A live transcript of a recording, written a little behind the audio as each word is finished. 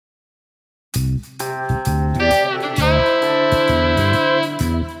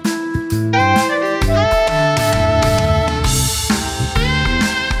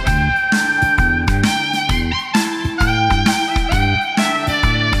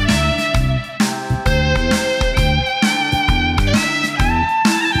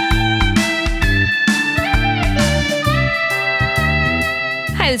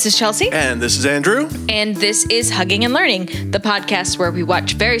This is Chelsea. And this is Andrew. And this is Hugging and Learning, the podcast where we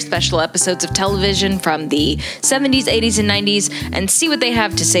watch very special episodes of television from the 70s, 80s, and 90s and see what they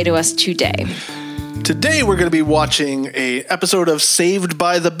have to say to us today. Today we're going to be watching an episode of Saved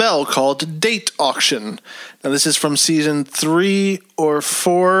by the Bell called Date Auction. Now this is from season 3 or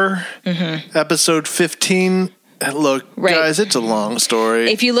 4, episode 15. And look, guys, it's a long story.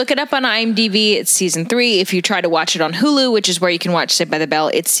 If you look it up on IMDb, it's season 3. If you try to watch it on Hulu, which is where you can watch Saved by the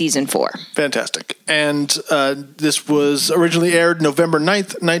Bell, it's season 4. Fantastic. And this was originally aired November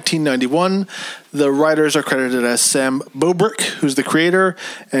 9th, 1991. The writers are credited as Sam Bobrick, who's the creator,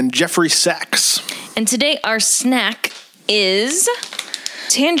 and Jeffrey Sachs. And today our snack is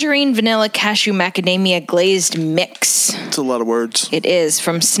tangerine, vanilla, cashew, macadamia glazed mix. It's a lot of words. It is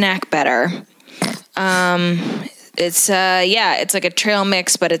from Snack Better. It's like a trail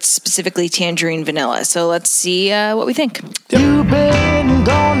mix, but it's specifically tangerine vanilla. So let's see what we think. Yep. You've been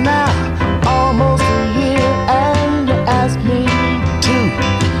gone now almost a year, and you ask me to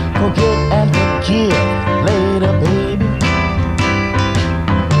forget and forgive later, baby.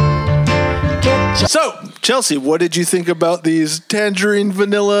 So, Chelsea, what did you think about these tangerine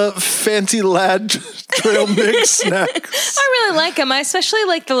vanilla fancy lad trail mix snacks? I really like them. I especially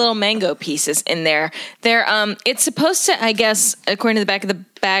like the little mango pieces in there. They're it's supposed to, I guess, according to the back of the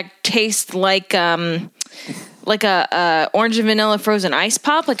bag, taste like a orange and vanilla frozen ice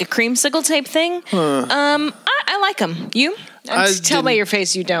pop, like a creamsicle type thing. I like them. You? I tell by your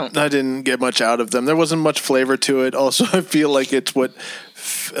face you don't. I didn't get much out of them. There wasn't much flavor to it. Also, I feel like it's what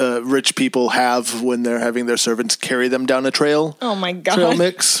rich people have when they're having their servants carry them down a trail. Oh my God. Trail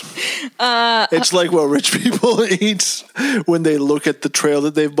mix. It's like what rich people eat when they look at the trail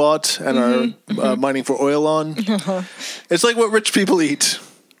that they've bought and are mining for oil on. It's like what rich people eat.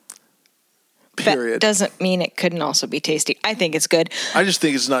 Period. That doesn't mean it couldn't also be tasty. I think it's good. I just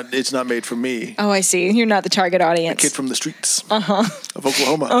think it's not made for me. Oh, I see. You're not the target audience. A kid from the streets of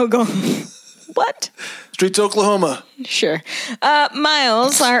Oklahoma. Oh, go. What? Streets, Oklahoma. Sure.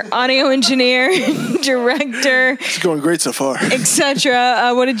 Miles, our audio engineer, director. It's going great so far.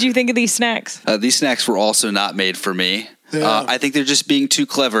 Etc. What did you think of these snacks? These snacks were also not made for me. Yeah. I think they're just being too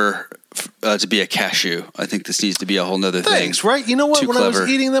clever to be a cashew. I think this needs to be a whole nother thing. Thanks, right? You know what? When I was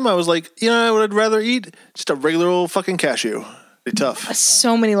eating them, I was like, you know what I'd rather eat? Just a regular old fucking cashew. Be tough.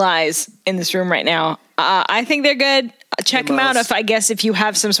 So many lies in this room right now. I think they're good. Check them out if you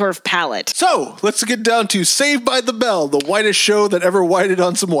have some sort of palate. So, let's get down to Saved by the Bell, the whitest show that ever whited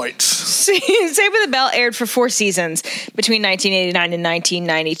on some whites. Saved by the Bell aired for 4 seasons between 1989 and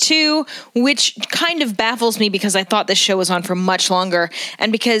 1992, which kind of baffles me because I thought this show was on for much longer,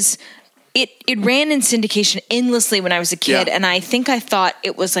 and because it ran in syndication endlessly when I was a kid, and I think I thought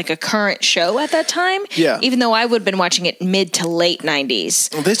it was like a current show at that time, even though I would have been watching it mid to late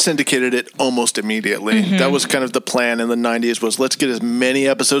 90s. Well, they syndicated it almost immediately. That was kind of the plan in the 90s was let's get as many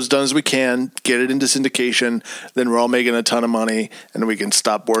episodes done as we can, get it into syndication, then we're all making a ton of money, and we can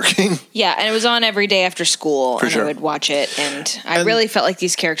stop working. Yeah, and it was on every day after school, I would watch it, and I really felt like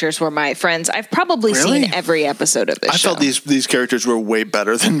these characters were my friends. I've probably seen every episode of this show. I felt these characters were way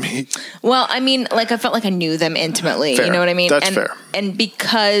better than me. Well, I mean, like I felt like I knew them intimately. Fair. You know what I mean? That's fair. And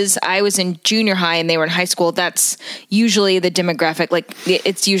because I was in junior high and they were in high school, that's usually the demographic. Like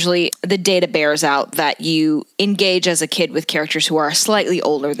it's usually the data bears out that you engage as a kid with characters who are slightly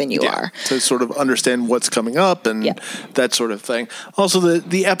older than you are. To sort of understand what's coming up and that sort of thing. Also,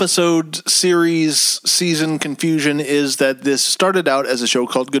 the episode series season confusion is that this started out as a show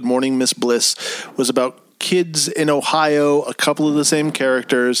called Good Morning Miss Bliss, was about kids in Ohio, a couple of the same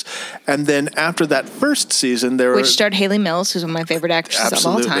characters, and then after that first season, which starred Hayley Mills, who's one of my favorite actresses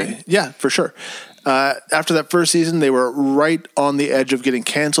of all time. Yeah, for sure. After that first season, they were right on the edge of getting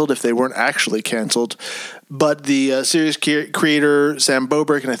canceled if they weren't actually canceled. But the series creator, Sam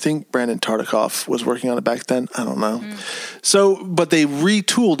Bobrick, and I think Brandon Tartikoff was working on it back then. I don't know. So, but they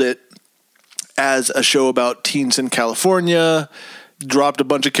retooled it as a show about teens in California, dropped a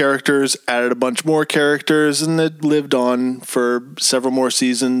bunch of characters, added a bunch more characters, and it lived on for several more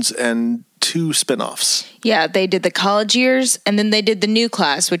seasons. And 2 spinoffs. Yeah, they did the college years, and then they did the new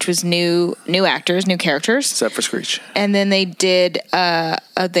class, which was new actors, new characters. Except for Screech. And then they did,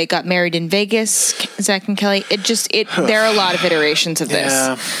 they got married in Vegas, Zach and Kelly. There are a lot of iterations of this.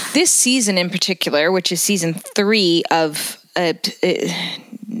 Yeah. This season in particular, which is season 3 of,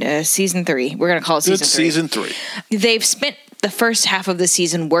 season 3. We're going to call it season 3. It's season 3. They've spent the first half of the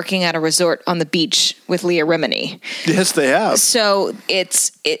season working at a resort on the beach with Leah Remini. Yes, they have. So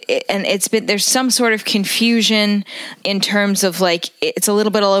there's some sort of confusion in terms of like, it's a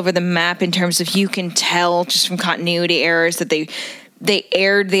little bit all over the map in terms of, you can tell just from continuity errors that they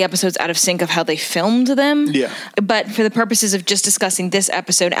aired the episodes out of sync of how they filmed them. Yeah. But for the purposes of just discussing this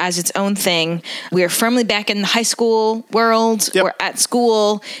episode as its own thing, we are firmly back in the high school world. Yep. We're at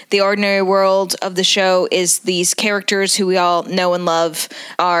school. The ordinary world of the show is these characters who we all know and love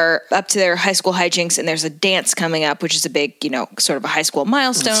are up to their high school hijinks, and there's a dance coming up, which is a big, sort of a high school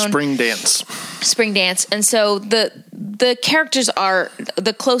milestone. Spring dance. And so the characters are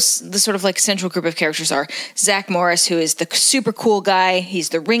the sort of like central group of characters are Zach Morris, who is the super cool guy. He's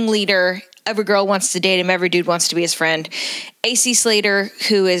the ringleader. Every girl wants to date him. Every dude wants to be his friend. AC Slater,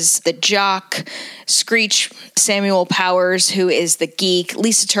 who is the jock. Screech Samuel Powers, who is the geek.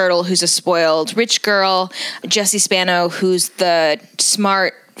 Lisa Turtle, who's a spoiled rich girl. Jesse Spano, who's the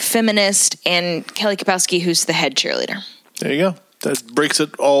smart feminist. And Kelly Kapowski, who's the head cheerleader. There you go. That breaks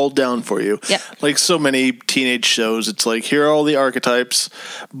it all down for you. Yep. Like so many teenage shows, it's like, here are all the archetypes.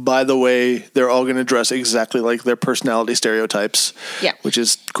 By the way, they're all going to dress exactly like their personality stereotypes. Yeah. Which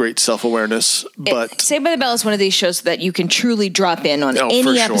is great self-awareness. But Saved by the Bell is one of these shows that you can truly drop in on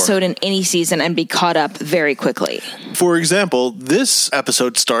any episode in any season and be caught up very quickly. For example, this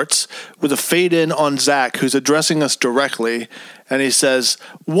episode starts with a fade in on Zach, who's addressing us directly. And he says,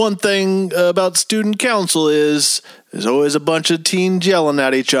 one thing about student council is there's always a bunch of teens yelling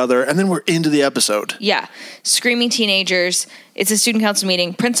at each other. And then we're into the episode. Yeah. Screaming teenagers. It's a student council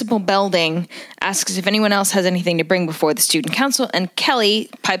meeting. Principal Belding asks if anyone else has anything to bring before the student council. And Kelly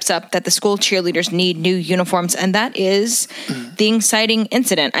pipes up that the school cheerleaders need new uniforms. And that is the inciting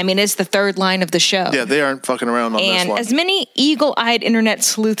incident. I mean, it's the third line of the show. Yeah, they aren't fucking around on this And one. as many eagle-eyed internet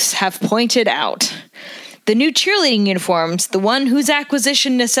sleuths have pointed out, the new cheerleading uniforms, the one whose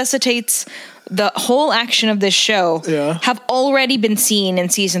acquisition necessitates the whole action of this show, have already been seen in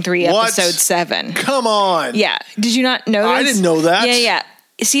season 3, episode 7. Come on. Yeah. Did you not know this? I didn't know that. Yeah.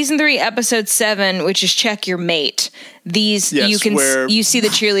 Season 3, episode 7, which is Check Your Mate. You see the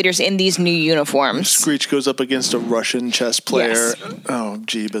cheerleaders in these new uniforms. Screech goes up against a Russian chess player. Yes. Oh,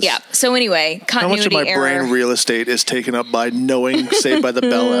 jeebus. Yeah. So anyway, how much of my brain real estate is taken up by knowing Saved by the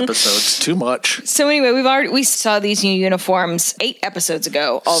Bell episodes? Too much. So anyway, we saw these new uniforms 8 episodes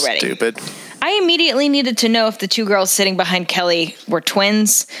ago already. Stupid. I immediately needed to know if the 2 girls sitting behind Kelly were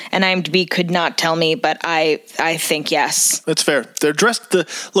twins, and IMDb could not tell me, but I think yes. That's fair. They're dressed.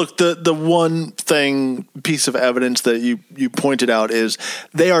 The one piece of evidence that you pointed out is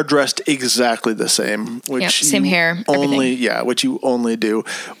they are dressed exactly the same. Which same hair. Which you only do.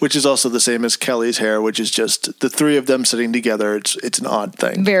 Which is also the same as Kelly's hair, which is just the 3 of them sitting together. It's an odd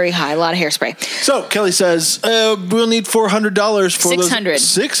thing. Very high, a lot of hairspray. So Kelly says, we'll need $400 for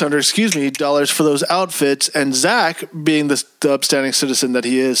 $600 for those outfits, and Zach, being the upstanding citizen that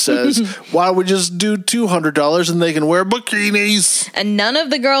he is, says, why don't we just do $200 and they can wear bikinis? And none of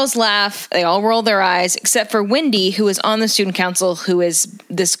the girls laugh. They all roll their eyes, except for Wendy, who is on the student council, who is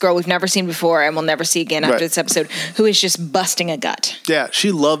this girl we've never seen before and we'll never see again after this episode, who is just busting a gut. Yeah,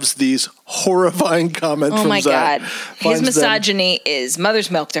 she loves these horrifying comments from Zach. Oh my God. His misogyny is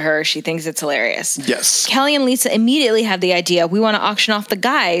mother's milk to her. She thinks it's hilarious. Yes. Kelly and Lisa immediately have the idea, we want to auction off the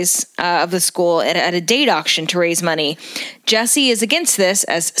guys of the school at a date auction to raise money. Jesse is against this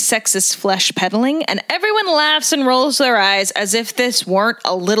as sexist flesh peddling, and everyone laughs and rolls their eyes as if this weren't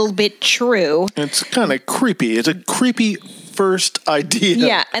a little bit true. It's kind of creepy. It's a creepy first idea.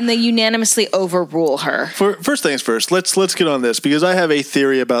 Yeah, and they unanimously overrule her. First things first, let's get on this, because I have a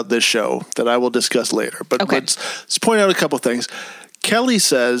theory about this show that I will discuss later. But let's point out a couple things. Kelly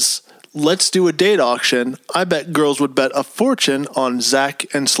says, let's do a date auction. I bet girls would bet a fortune on Zach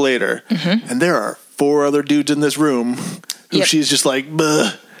and Slater. Mm-hmm. And there are 4 other dudes in this room who she's just like,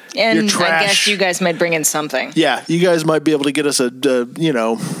 "Buh, and you're trash." I guess you guys might bring in something. Yeah, you guys might be able to get us the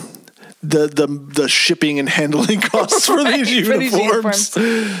shipping and handling costs for these uniforms.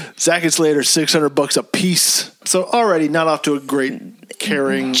 Zach and Slater, $600 a piece. So already not off to a great,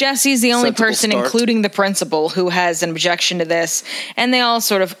 caring. Jesse's the only person, start. Including the principal, who has an objection to this, and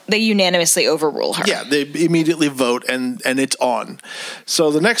they unanimously overrule her. Yeah, they immediately vote, and it's on.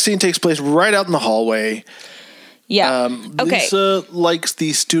 So the next scene takes place right out in the hallway. Yeah. Okay. Lisa likes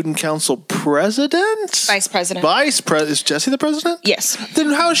the student council president? Vice president. Is Jesse the president? Yes.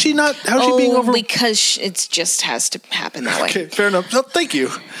 Then how is she not, how's she being over? Because it just has to happen that way. Okay, fair enough. Oh, thank you.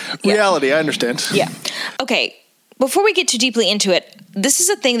 Yeah. Reality, I understand. Yeah. Okay. Before we get too deeply into it, this is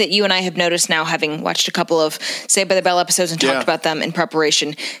a thing that you and I have noticed now, having watched a couple of Saved by the Bell episodes and talked about them in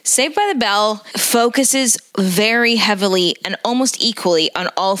preparation. Saved by the Bell focuses very heavily and almost equally on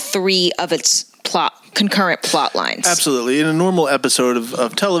all three of its concurrent plot lines. Absolutely. In a normal episode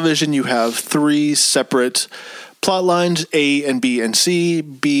of television, you have three separate plot lines, A and B and C.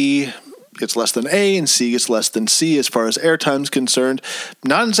 B gets less than A and C gets less than C as far as airtime is concerned.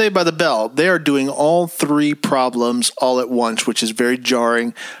 Not in Saved by the Bell. They are doing all three problems all at once, which is very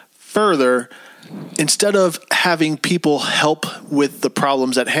jarring. Further, instead of having people help with the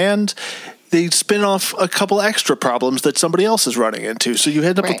problems at hand, they spin off a couple extra problems that somebody else is running into. So you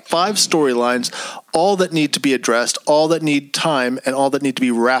end up with 5 storylines, all that need to be addressed, all that need time, and all that need to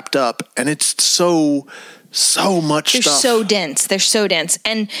be wrapped up. And it's so much They're stuff. They're so dense.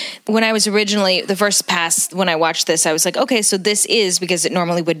 And when I was originally, the first pass, when I watched this, I was like, okay, so this is, because it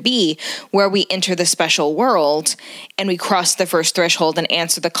normally would be, where we enter the special world and we cross the first threshold and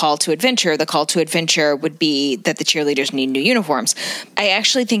answer the call to adventure. The call to adventure would be that the cheerleaders need new uniforms. I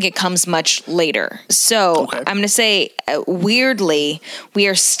actually think it comes much later. So I'm going to say, weirdly, we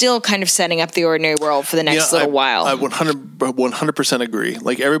are still kind of setting up the ordinary world for the next little while. I 100% agree.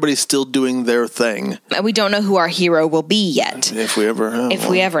 Like, everybody's still doing their thing. We don't know who our hero will be yet. If we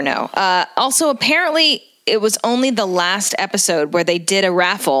ever know. Also, apparently, it was only the last episode where they did a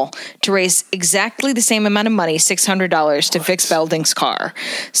raffle to raise exactly the same amount of money, $600, to fix Belding's car.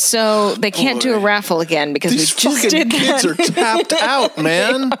 So they can't do a raffle again because these we just fucking did kids that. are tapped out,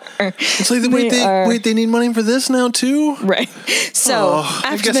 man. It's like, wait, they need money for this now too? Right. So I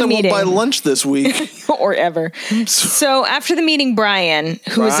after guess the I meeting, won't buy lunch this week. or ever. So after the meeting, Brian,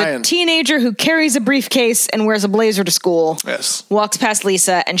 who is a teenager who carries a briefcase and wears a blazer to school, walks past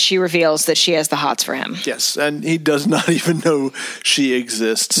Lisa and she reveals that she has the hots for him. Yes, and he does not even know she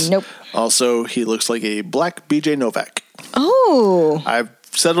exists. Nope. Also, he looks like a black BJ Novak. Oh. I've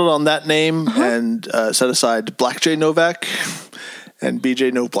settled on that name and set aside Black J Novak and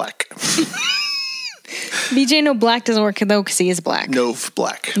BJ No Black. BJ No Black doesn't work though because he is black. Nove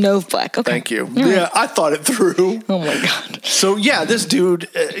Black. Nove Black. Okay. Thank you. Yeah, I thought it through. Oh my god. So yeah, this dude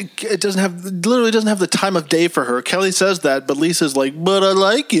it literally doesn't have the time of day for her. Kelly says that, but Lisa's like, but I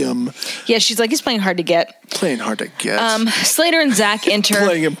like him. Yeah, she's like, he's playing hard to get. Playing hard to get. Slater and Zach enter.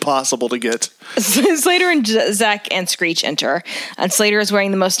 Playing impossible to get. Slater and Zach and Screech enter. And Slater is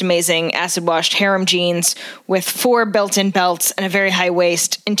wearing the most amazing acid-washed harem jeans with 4 built-in belts and a very high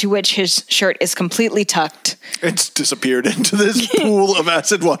waist, into which his shirt is completely tucked. It's disappeared into this pool of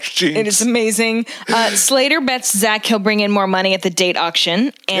acid-washed jeans. It is amazing. Slater bets Zach he'll bring in more money at the date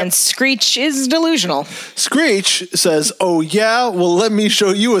auction, and Screech is delusional. Screech says, oh yeah, well let me show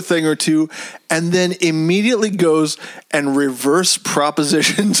you a thing or two, and then immediately goes and reverse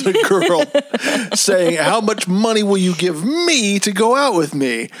propositions a girl, saying, how much money will you give me to go out with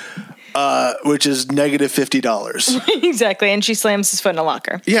me? Which is negative $50. Exactly, and she slams his foot in a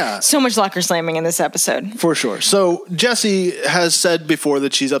locker. Yeah. So much locker slamming in this episode. For sure. So Jessie has said before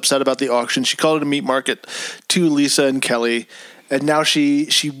that she's upset about the auction. She called it a meat market to Lisa and Kelly, and now she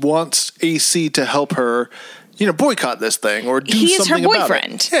wants AC to help her, boycott this thing or do something about it. He is her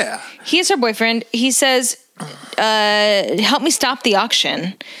boyfriend. Yeah. He is her boyfriend. He says, help me stop the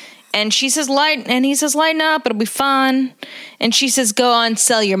auction. And she says, he says, lighten up, it'll be fun. And she says, go on,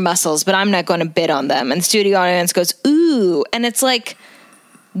 sell your muscles, but I'm not going to bid on them. And the studio audience goes, ooh. And it's like,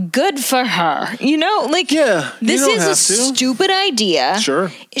 good for her. Yeah, this is a stupid idea.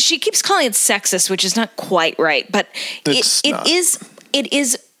 Sure. She keeps calling it sexist, which is not quite right, but it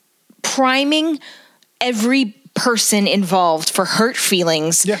is priming every person involved for hurt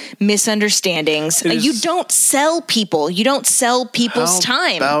feelings, misunderstandings. You don't sell people. You don't sell people's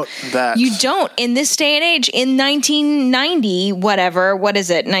time. About that? You don't. In this day and age, in 1990, whatever, what is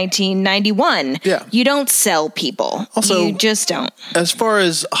it, 1991, you don't sell people. Also, you just don't. As far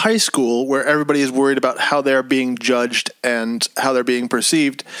as high school, where everybody is worried about how they're being judged and how they're being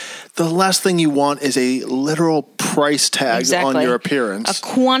perceived, the last thing you want is a literal price tag on your appearance. A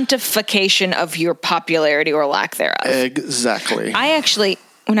quantification of your popularity or lack thereof. Exactly. I actually,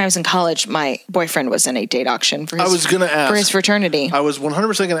 when I was in college, my boyfriend was in a date auction for his, I was going to ask. for his fraternity. I was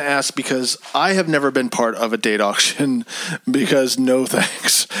 100% going to ask because I have never been part of a date auction because no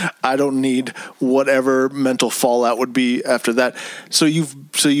thanks. I don't need whatever mental fallout would be after that. So you've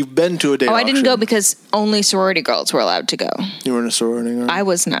been to a date auction. I didn't go because only sorority girls were allowed to go. You were in a sorority? Right? I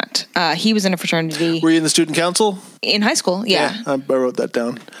was not. He was in a fraternity. Were you in the student council? In high school, yeah. I wrote that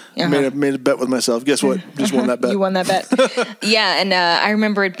down. Uh-huh. Made a bet with myself. Guess what? Just won that bet. You won that bet. Yeah, and I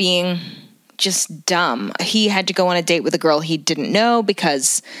remember it being just dumb. He had to go on a date with a girl he didn't know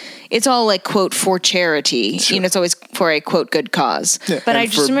because it's all like, quote, for charity. Sure. You know, it's always for a, quote, good cause. Yeah, but and I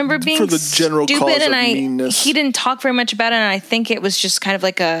just remember being for the general stupid cause and of meanness. he didn't talk very much about it, and I think it was just kind of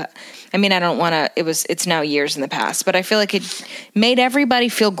like I don't want to, it's now years in the past, but I feel like it made everybody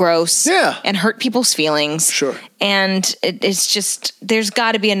feel gross and hurt people's feelings. Sure. And it's just, there's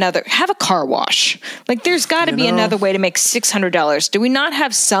got to be have a car wash. Like, there's got to be another way to make $600. Do we not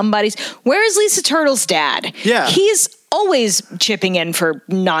have where is Lisa Turtle's dad? Yeah. He's always chipping in for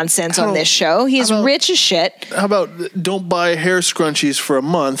nonsense on this show. He's rich as shit. How about don't buy hair scrunchies for a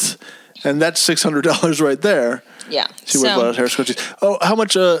month, and that's $600 right there. Yeah. She wears a lot of hair scrunchies. Oh, how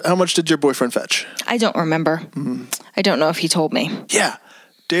much did your boyfriend fetch? I don't remember. Mm-hmm. I don't know if he told me. Yeah.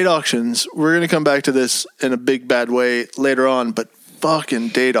 Date auctions. We're going to come back to this in a big bad way later on, but fucking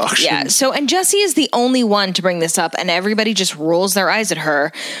date auctions. Yeah. So, and Jessie is the only one to bring this up, and everybody just rolls their eyes at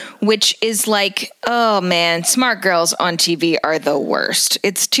her, which is like, oh man, smart girls on TV are the worst.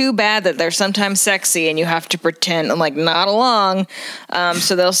 It's too bad that they're sometimes sexy and you have to pretend and like nod along.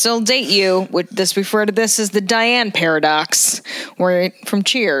 So they'll still date you. Refer to this as the Diane paradox, from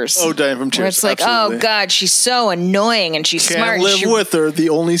Cheers. Oh, Diane from Cheers. Where it's like, absolutely. oh god, she's so annoying and she's Can't smart. live with her. The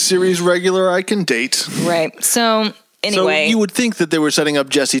only series regular I can date. Right. So anyway. So you would think that they were setting up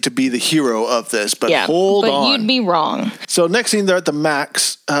Jessie to be the hero of this, but hold on. But you'd be wrong. So next scene, they're at the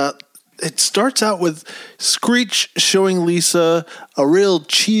Max. It starts out with Screech showing Lisa a real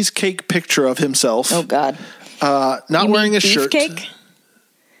cheesecake picture of himself. Oh, God. Not wearing a shirt. Beefcake?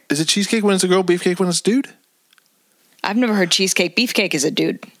 Is it cheesecake when it's a girl, beefcake when it's a dude? I've never heard cheesecake. Beefcake is a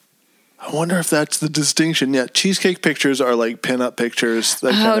dude. I wonder if that's the distinction. Yeah, cheesecake pictures are like pin-up pictures.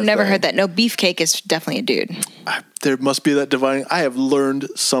 That kind of never thing. heard that. No, beefcake is definitely a dude. There must be that dividing. I have learned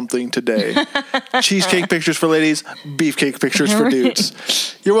something today. Cheesecake pictures for ladies, beefcake pictures for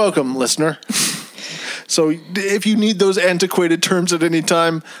dudes. You're welcome, listener. So if you need those antiquated terms at any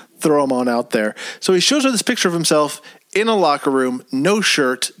time, throw them on out there. So he shows her this picture of himself in a locker room, no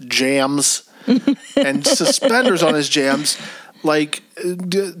shirt, jams, and suspenders on his jams. Like,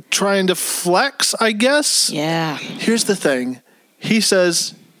 trying to flex, I guess? Yeah. Here's the thing. He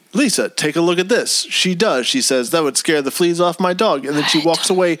says, Lisa, take a look at this. She does. She says, that would scare the fleas off my dog. And then she walks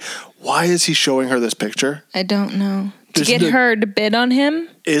away. Why is he showing her this picture? I don't know. To get her to bid on him?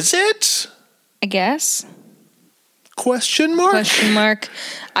 Is it? I guess. Question mark? Question mark.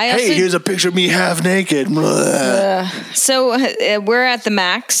 Hey, here's a picture of me half naked. So we're at the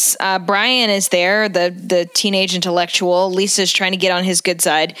Max. Brian is there, the teenage intellectual. Lisa's trying to get on his good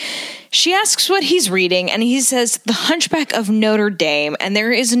side. She asks what he's reading, and he says The Hunchback of Notre Dame. And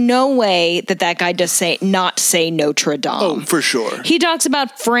there is no way that guy does not say Notre Dame. Oh, for sure. He talks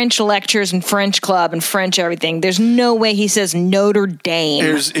about French lectures and French club and French everything. There's no way he says Notre Dame.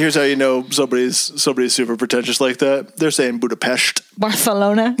 Here's how you know somebody's super pretentious like that. They're saying Budapest.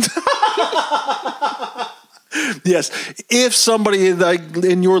 Barcelona. Yes. If somebody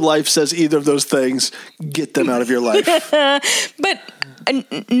in your life says either of those things, get them out of your life. But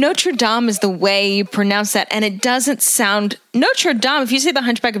Notre Dame is the way you pronounce that, and it doesn't sound Notre Dame. If you say the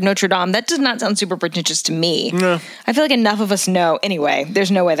Hunchback of Notre Dame, that does not sound super pretentious to me. No. I feel like enough of us know. Anyway,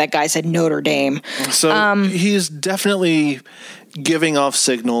 there's no way that guy said Notre Dame. So he's definitely giving off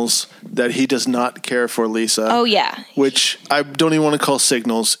signals that he does not care for Lisa. Oh, yeah. Which I don't even want to call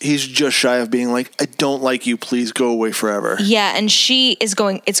signals. He's just shy of being like, I don't like you. Please go away forever. Yeah, and it's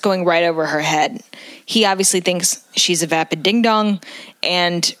going right over her head. He obviously thinks she's a vapid ding-dong,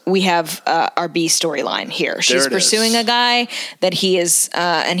 and we have our B storyline here. She's pursuing a guy that he is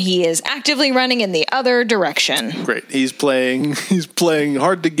actively running in the other direction. Great. He's playing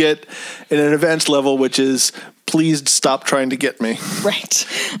hard to get in an advanced level, which is please stop trying to get me. Right.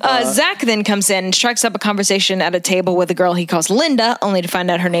 Zach then comes in and strikes up a conversation at a table with a girl he calls Linda, only to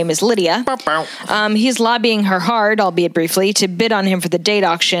find out her name is Lydia. He's lobbying her hard, albeit briefly, to bid on him for the date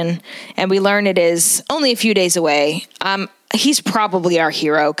auction, and we learn it is only a few days away. He's probably our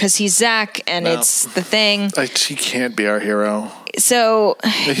hero because he's Zach, and it's the thing. He can't be our hero. So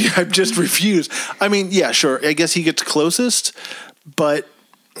I just refuse. I mean, yeah, sure. I guess he gets closest, but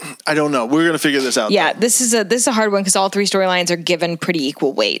I don't know. We're going to figure this out. Yeah, this is a hard one because all three storylines are given pretty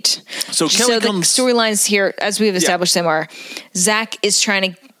equal weight. So Kelly the storylines here, as we've established them, are Zach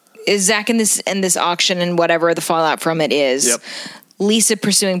in this auction and whatever the fallout from it is. Yep. Lisa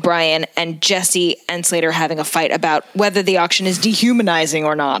pursuing Brian, and Jesse and Slater having a fight about whether the auction is dehumanizing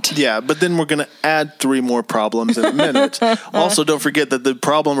or not. Yeah, but then we're going to add 3 more problems in a minute. Also, don't forget that the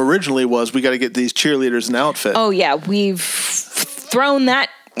problem originally was we got to get these cheerleaders an outfit. Oh, yeah. We've thrown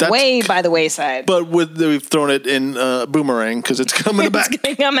that way by the wayside. But we've thrown it in boomerang because it's coming back. It's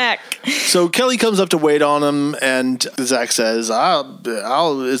going to come back. So Kelly comes up to wait on him, and Zach says,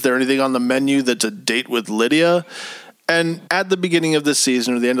 is there anything on the menu that's a date with Lydia? And at the beginning of this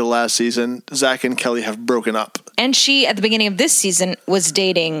season, or the end of last season, Zach and Kelly have broken up. And she, at the beginning of this season, was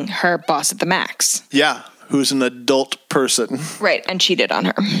dating her boss at the Max. Yeah, who's an adult person. Right, and cheated on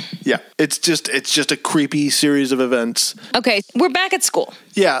her. Yeah, it's just a creepy series of events. Okay, we're back at school.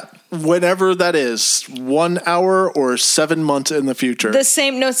 Yeah, whenever that is, 1 hour or 7 months in the future. It's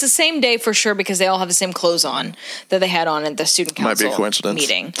the same day for sure because they all have the same clothes on that they had on at the student council Might be a coincidence.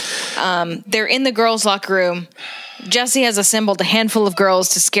 meeting. They're in the girls' locker room. Jesse has assembled a handful of girls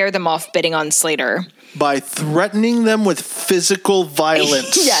to scare them off bidding on Slater. By threatening them with physical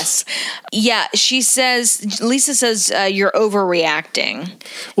violence. Yes. Yeah, Lisa says, you're overreacting.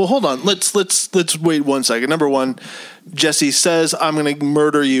 Well, hold on. Let's wait 1 second. Number one, Jesse says, I'm going to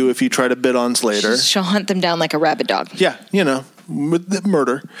murder you if you try to bid on Slater. She'll hunt them down like a rabid dog. Yeah, with the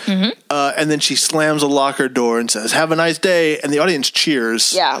murder. Mm-hmm. And then she slams a locker door and says, have a nice day. And the audience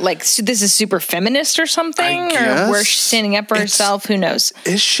cheers. Yeah, like this is super feminist or something? Or where she's standing up for herself? Who knows?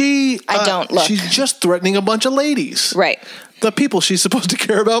 Is she? I don't look. She's just threatening a bunch of ladies. Right. The people she's supposed to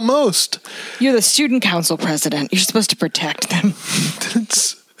care about most. You're the student council president. You're supposed to protect them.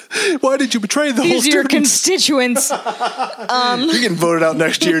 Why did you betray the whole These are your students? constituents. You're getting voted out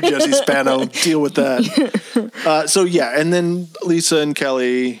next year, Jesse Spano. Deal with that. So, yeah, and then Lisa and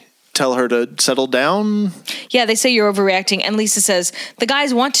Kelly tell her to settle down. Yeah, they say you're overreacting. And Lisa says, the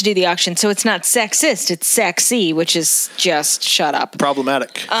guys want to do the auction, so it's not sexist, it's sexy, which is just shut up.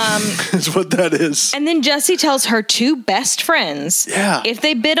 Problematic is what that is. And then Jesse tells her 2 best friends, if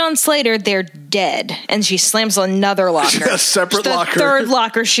they bid on Slater, they're dead. And she slams another locker. A separate locker. The third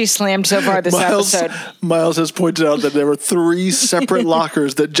locker she slammed so far this episode. Miles has pointed out that there were 3 separate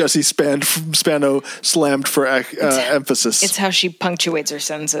lockers that Jesse Spano slammed for emphasis. It's how she punctuates her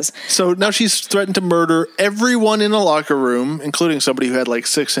sentences. So now she's threatened to murder everyone in a locker room, including somebody who had like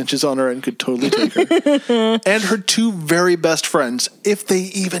 6 inches on her and could totally take her. And her 2 very best friends, if they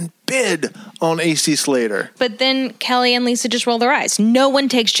even bid on AC Slater. But then Kelly and Lisa just roll their eyes. No one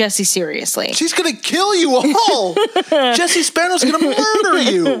takes Jesse seriously. She's going to kill you all. Jesse Spano's going to murder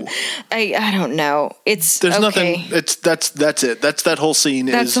you. I don't know. There's nothing. That's it. That's that whole scene.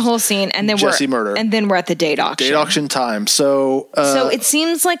 That's the whole scene. And then Jesse murder. And then we're at the date auction. Date auction time. So it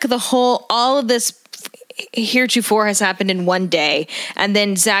seems like all of this heretofore has happened in one day, and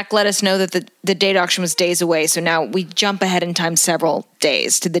then Zach let us know that the date auction was days away, so now we jump ahead in time several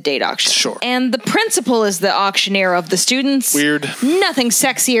days to the date auction. Sure. And the principal is the auctioneer of the students. Weird. Nothing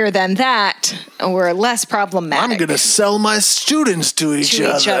sexier than that, or less problematic. I'm going to sell my students to each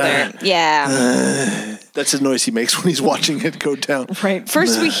other. Yeah. That's the noise he makes when he's watching it go down. Right.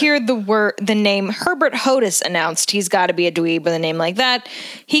 First, we hear the name Herbert Hodis announced. He's got to be a dweeb with a name like that.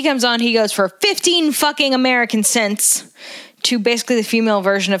 He comes on. He goes for 15 fucking American cents to basically the female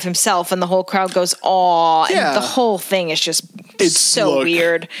version of himself, and the whole crowd goes, "Aw!" Yeah. And the whole thing is just so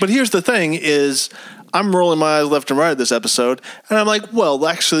weird. But here's the thing: is I'm rolling my eyes left and right at this episode, and I'm like, well,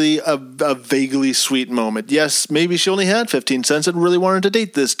 actually, a vaguely sweet moment. Yes, maybe she only had 15 cents and really wanted to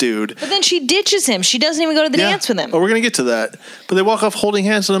date this dude. But then she ditches him. She doesn't even go to the dance with him. Oh, we're going to get to that. But they walk off holding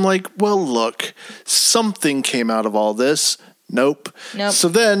hands, and I'm like, well, look, something came out of all this. Nope. So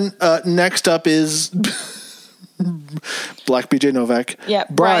then next up is Black BJ Novak. Yeah,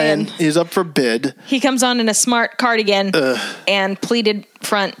 Brian is up for bid. He comes on in a smart cardigan and pleated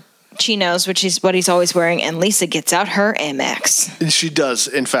front chinos, which is what he's always wearing, and Lisa gets out her Amex. She does,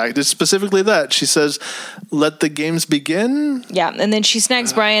 in fact. It's specifically that. She says, let the games begin. Yeah, and then she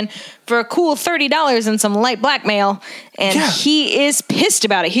snags Brian for a cool $30 and some light blackmail, and he is pissed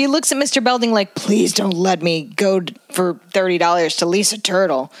about it. He looks at Mr. Belding like, please don't let me go for $30 to Lisa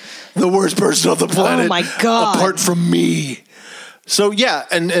Turtle. The worst person on the planet. Oh my God. Apart from me. So, yeah,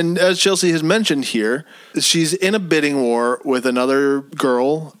 and as Chelsea has mentioned here, she's in a bidding war with another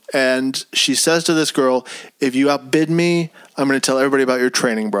girl, and she says to this girl, if you outbid me, I'm going to tell everybody about your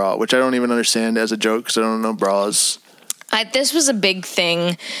training bra, which I don't even understand as a joke because I don't know bras. This was a big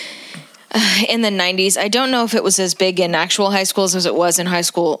thing in the 90s. I don't know if it was as big in actual high schools as it was in high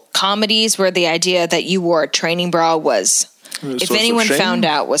school comedies, where the idea that you wore a training bra was, if anyone found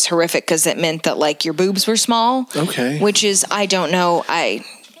out, was horrific because it meant that like your boobs were small. Okay. Which is, I don't know.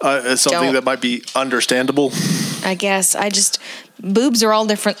 It's something that might be understandable. I guess. Boobs are all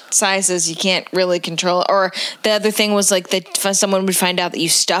different sizes. You can't really control it. Or the other thing was like that someone would find out that you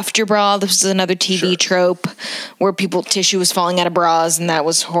stuffed your bra. This was another TV trope where tissue was falling out of bras, and that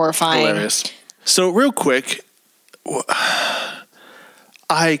was horrifying. Hilarious. So real quick,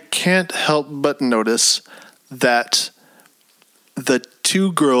 I can't help but notice that the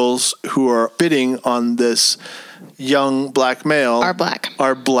two girls who are bidding on this young black male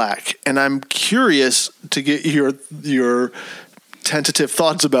are black. And I'm curious to get your tentative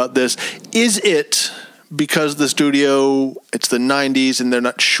thoughts about this. Is it because the studio, it's the 90s and they're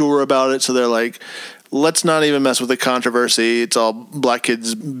not sure about it, so they're like, let's not even mess with the controversy. It's all black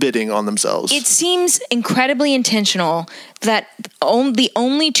kids bidding on themselves. It seems incredibly intentional that the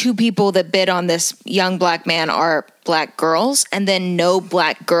only two people that bid on this young black man are black girls, and then no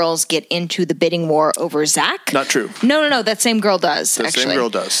black girls get into the bidding war over Zach. Not true. No. That same girl does. The same girl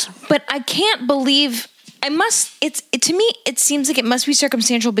does. But I can't believe. To me, it seems like it must be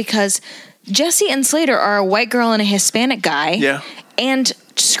circumstantial because Jesse and Slater are a white girl and a Hispanic guy. Yeah. And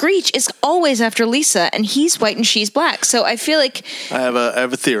Screech is always after Lisa, and he's white and she's black. So I feel like I have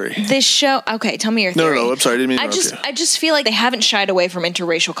a theory. This show. Okay, tell me your theory. No. I'm sorry. I didn't mean to interrupt you. I just feel like they haven't shied away from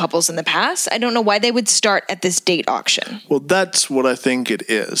interracial couples in the past. I don't know why they would start at this date auction. Well, that's what I think it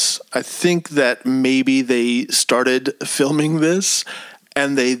is. I think that maybe they started filming this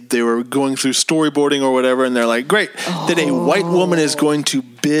and they were going through storyboarding or whatever, and they're like, great, that a white woman is going to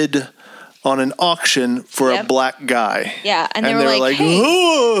bid on an auction for a black guy. Yeah, and they were like,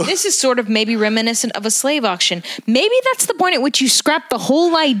 hey, this is sort of maybe reminiscent of a slave auction. Maybe that's the point at which you scrap the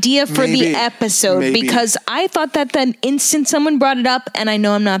whole idea for the episode, because I thought that the instant someone brought it up, and I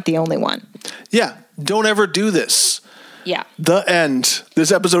know I'm not the only one. Yeah, don't ever do this. Yeah. The end.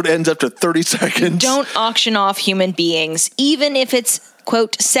 This episode ends after 30 seconds. Don't auction off human beings, even if it's,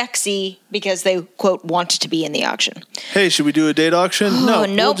 quote, sexy, because they, quote, want to be in the auction. Hey, should we do a date auction? No,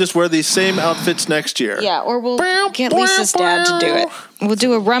 nope. We'll just wear these same outfits next year. Yeah, or we'll get Lisa's dad to do it. We'll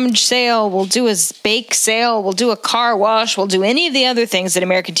do a rummage sale. We'll do a bake sale. We'll do a car wash. We'll do any of the other things that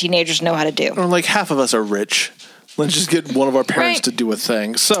American teenagers know how to do. Or like half of us are rich. Let's just get one of our parents to do a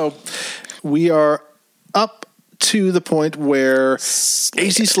thing. So we are up to the point where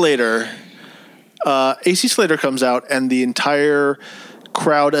AC Slater comes out, and the entire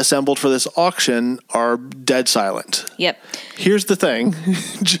crowd assembled for this auction are dead silent. Yep. Here's the thing.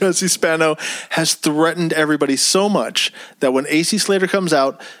 Jesse Spano has threatened everybody so much that when AC Slater comes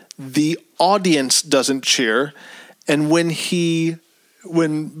out, the audience doesn't cheer. And when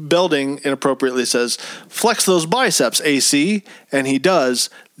Belding inappropriately says, flex those biceps, AC, and he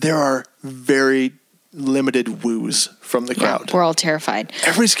does, there are very limited woos from the crowd. Yeah, we're all terrified.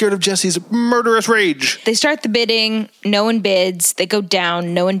 Everybody's scared of Jesse's murderous rage. They start the bidding. No one bids. They go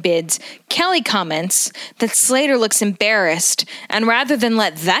down. No one bids. Kelly comments that Slater looks embarrassed, and rather than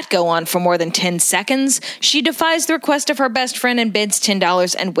let that go on for more than 10 seconds, she defies the request of her best friend and bids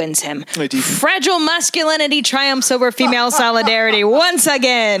 $10 and wins him. Fragile masculinity triumphs over female solidarity once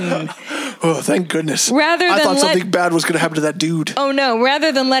again. Oh, thank goodness. I thought something bad was going to happen to that dude. Oh, no.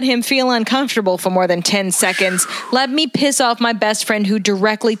 Rather than let him feel uncomfortable for more than 10 seconds, let me piss off my best friend who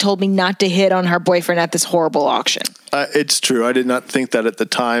directly told me not to hit on her boyfriend at this horrible auction. It's true. I did not think that at the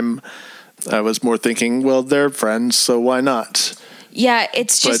time. I was more thinking, well, they're friends, so why not? Yeah,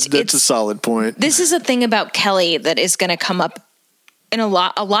 it's a solid point. This is a thing about Kelly that is going to come up in a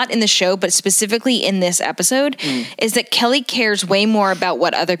lot in the show, but specifically in this episode, is that Kelly cares way more about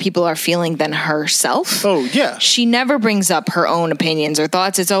what other people are feeling than herself. Oh, yeah. She never brings up her own opinions or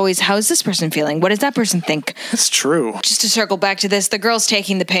thoughts. It's always, how is this person feeling? What does that person think? That's true. Just to circle back to this, the girls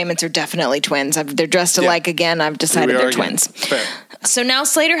taking the payments are definitely twins. They're dressed alike again. I've decided they're twins. Fair. So now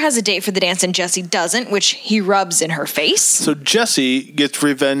Slater has a date for the dance and Jesse doesn't, which he rubs in her face. So Jesse gets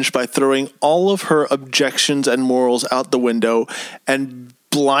revenge by throwing all of her objections and morals out the window and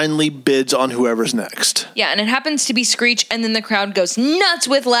blindly bids on whoever's next. Yeah, and it happens to be Screech, and then the crowd goes nuts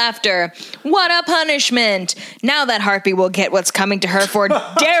with laughter. What a punishment! Now that Harpy will get what's coming to her for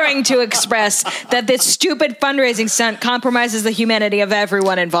daring to express that this stupid fundraising stunt compromises the humanity of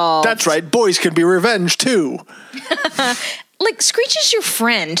everyone involved. That's right, boys can be revenged too. like, Screech is your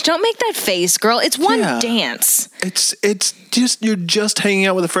friend. Don't make that face, girl. It's one Yeah. dance. It's just, you're just hanging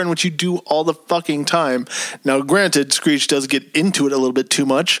out with a friend, which you do all the fucking time. Now, granted, Screech does get into it a little bit too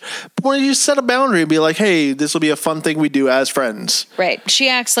much, but when you set a boundary and be like, hey, this will be a fun thing we do as friends. Right. She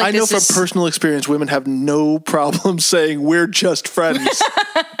acts like I know this from personal experience, women have no problem saying we're just friends.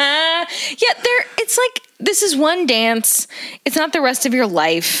 Yeah, it's like, this is one dance. It's not the rest of your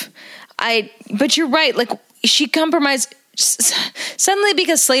life. But you're right. Like, she compromised suddenly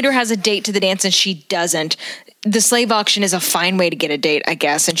because Slater has a date to the dance and she doesn't. The slave auction is a fine way to get a date, I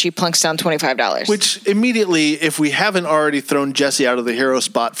guess, and she plunks down $25. Which immediately, if we haven't already thrown Jessie out of the hero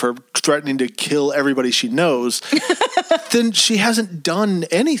spot for threatening to kill everybody she knows, then she hasn't done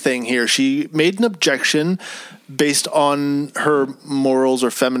anything here. She made an objection based on her morals or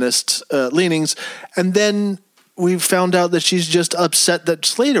feminist leanings, and then we found out that she's just upset that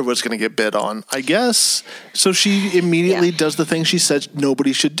Slater was going to get bid on, I guess. So she immediately does the thing she said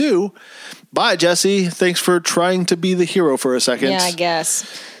nobody should do. Bye, Jessie. Thanks for trying to be the hero for a second. Yeah, I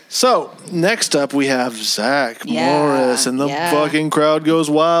guess. So, next up we have Zach Morris, and the yeah. fucking crowd goes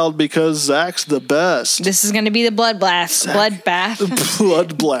wild because Zach's the best. This is going to be the bloodbath. Bloodbath.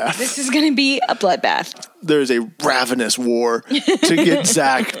 This is going to be a bloodbath. There's a ravenous war to get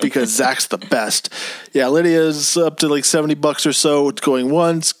Zach because Zach's the best. Yeah, Lydia's up to like $70 or so. It's going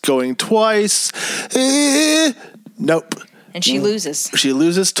once, going twice. Nope. And she loses. She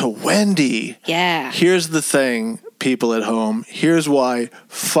loses to Wendy. Yeah. Here's the thing, people at home. Here's why.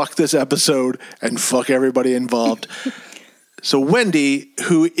 Fuck this episode and fuck everybody involved. So Wendy,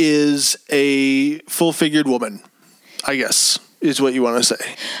 who is a full-figured woman, I guess, is what you want to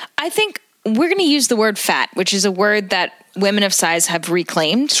say. I think we're going to use the word fat, which is a word that women of size have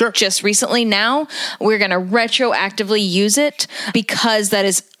reclaimed just recently. Now we're going to retroactively use it because that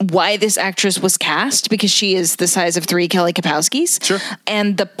is why this actress was cast, because she is the size of 3 Kelly Kapowskis. Sure.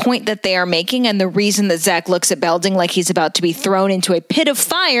 And the point that they are making and the reason that Zach looks at Belding like he's about to be thrown into a pit of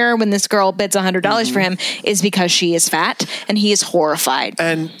fire when this girl bids $100 for him is because she is fat and he is horrified.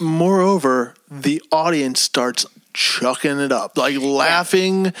 And moreover, the audience starts chucking it up, like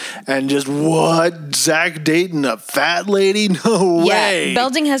laughing and just, what? Zach dating a fat lady? No way. Yeah,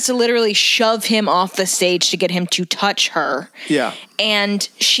 Belding has to literally shove him off the stage to get him to touch her. Yeah. And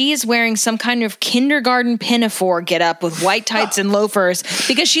she is wearing some kind of kindergarten pinafore get up with white tights and loafers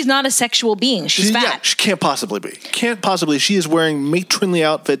because she's not a sexual being. She's fat. Yeah, she can't possibly be. Can't possibly. She is wearing matronly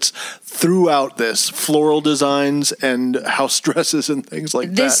outfits throughout this, floral designs and house dresses and things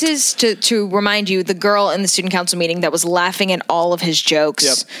like This that. is to remind you, the girl in the student council meeting that was laughing at all of his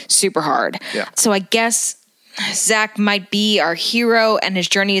jokes super hard. Yeah. So I guess Zach might be our hero, and his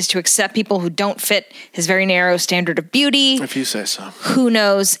journey is to accept people who don't fit his very narrow standard of beauty. If you say so. Who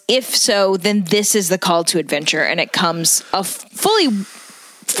knows? If so, then this is the call to adventure, and it comes a fully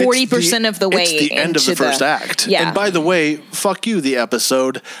 40% of the way. It's the end of the first act. Yeah. And by the way, fuck you, the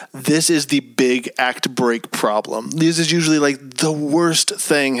episode. This is the big act break problem. This is usually like the worst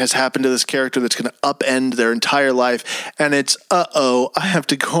thing has happened to this character that's going to upend their entire life. And it's, I have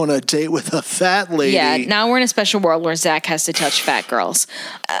to go on a date with a fat lady. Yeah, now we're in a special world where Zach has to touch fat girls.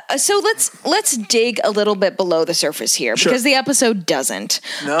 So let's dig a little bit below the surface here because the episode doesn't.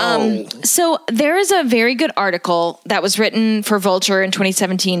 No. So there is a very good article that was written for Vulture in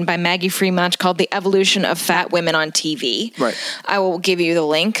 2017 by Maggie Fremont called The Evolution of Fat Women on TV. Right. I will give you the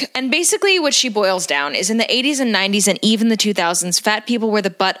link. And basically what she boils down is in the 80s and 90s and even the 2000s, fat people were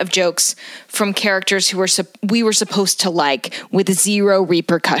the butt of jokes from characters who we were supposed to like with zero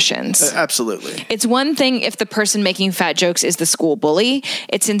repercussions. Absolutely. It's one thing if the person making fat jokes is the school bully.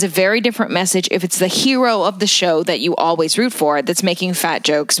 It sends a very different message if it's the hero of the show that you always root for that's making fat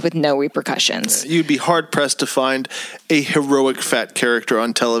jokes with no repercussions. You'd be hard-pressed to find a heroic fat character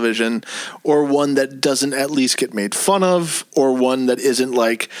on television, or one that doesn't at least get made fun of, or one that isn't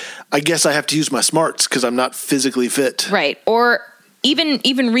like, I guess I have to use my smarts because I'm not physically fit. Right. Or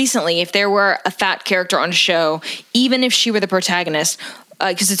even recently, if there were a fat character on a show, even if she were the protagonist,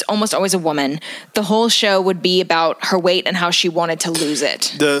 because it's almost always a woman, the whole show would be about her weight and how she wanted to lose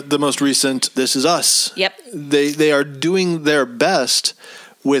it. The most recent This Is Us. Yep. They are doing their best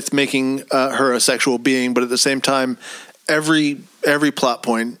with making her a sexual being, but at the same time, every plot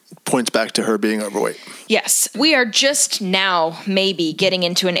point points back to her being overweight. Yes. We are just now maybe getting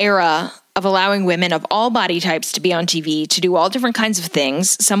into an era of allowing women of all body types to be on TV, to do all different kinds of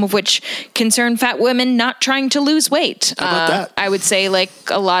things, some of which concern fat women not trying to lose weight. How about that? I would say like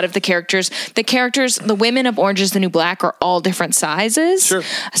a lot of the women of Orange is the New Black are all different sizes. Sure.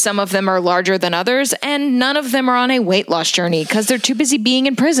 Some of them are larger than others, and none of them are on a weight loss journey because they're too busy being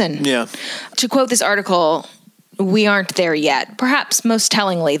in prison. Yeah. To quote this article, we aren't there yet. Perhaps most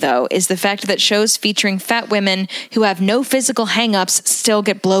tellingly, though, is the fact that shows featuring fat women who have no physical hang-ups still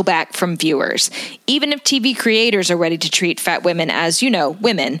get blowback from viewers. Even if TV creators are ready to treat fat women as,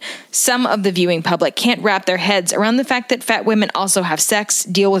 women, some of the viewing public can't wrap their heads around the fact that fat women also have sex,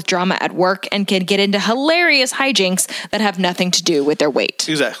 deal with drama at work, and can get into hilarious hijinks that have nothing to do with their weight.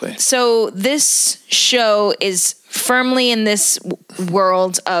 Exactly. So this show is firmly in this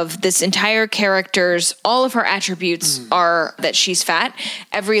world of this entire character's, all of her attributes are that she's fat.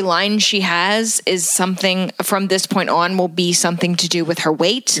 Every line she has is something from this point on will be something to do with her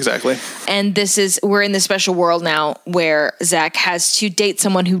weight. Exactly. And we're in this special world now where Zach has to date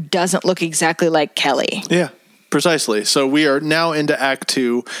someone who doesn't look exactly like Kelly. Yeah, precisely. So we are now into Act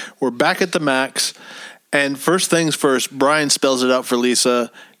 2. We're back at the Max. And first things first, Brian spells it out for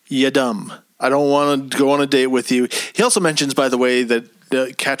Lisa. You dumb. I don't want to go on a date with you. He also mentions, by the way, that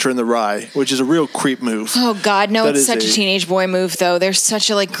Catcher in the Rye, which is a real creep move. Oh, God, no, That it's is such a teenage boy move, though. There's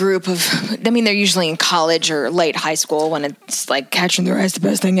such a group of, they're usually in college or late high school when it's Catcher in the Rye is the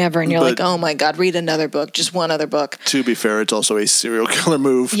best thing ever. And you're But- oh my God, read another book, just one other book. To be fair, it's also a serial killer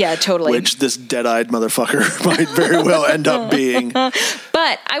move. Yeah, totally. Which this dead-eyed motherfucker might very well end up being. But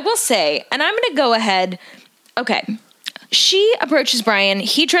I will say, and I'm going to go ahead, okay. She approaches Brian.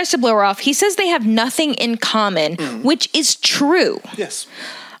 He tries to blow her off. He says they have nothing in common, which is true. Yes.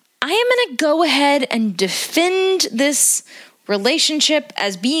 I am going to go ahead and defend this relationship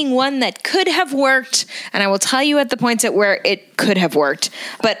as being one that could have worked, and I will tell you at the points at where it could have worked.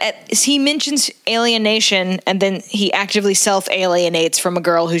 But he mentions alienation, and then he actively self-alienates from a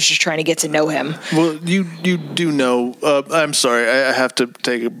girl who's just trying to get to know him. Well, you do know. I'm sorry, I have to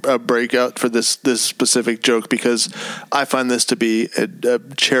take a break out for this specific joke because I find this to be a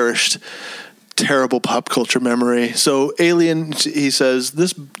cherished, terrible pop culture memory. So, Alien, he says,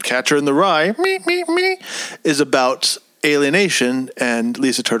 this Catcher in the Rye, is about alienation, and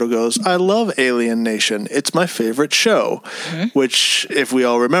Lisa Turtle goes, I love Alien Nation. It's my favorite show. Which, if we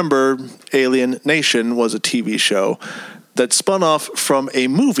all remember, Alien Nation was a TV show that spun off from a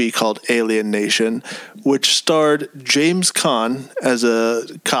movie called Alien Nation, which starred James Caan as a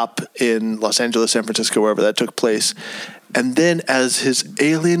cop in Los Angeles, San Francisco, wherever that took place, and then as his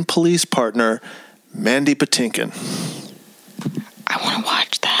alien police partner, Mandy Patinkin. I want to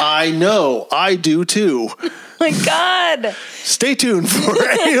watch that. I know, I do too. My God. Stay tuned for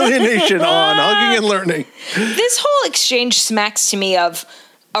Alienation on Hugging and Learning. This whole exchange smacks to me of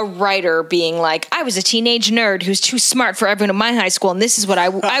a writer being like, I was a teenage nerd who's too smart for everyone in my high school, and this is what I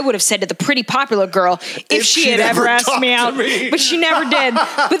would have said to the pretty popular girl if she had ever asked me out. But she never did.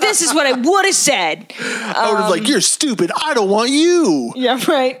 But this is what I would have said. I would have you're stupid. I don't want you. Yeah,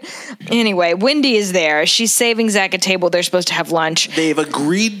 right. Anyway, Wendy is there. She's saving Zach a table. They're supposed to have lunch. They've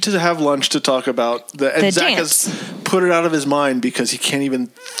agreed to have lunch to talk about and The Zach dance. has put it out of his mind because he can't even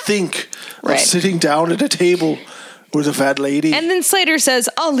think Right. of sitting down at a table with a fat lady. And then Slater says,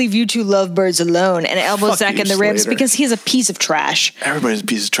 I'll leave you two lovebirds alone, and elbows Fuck Zach you, in the ribs Slater. because he's a piece of trash. Everybody's a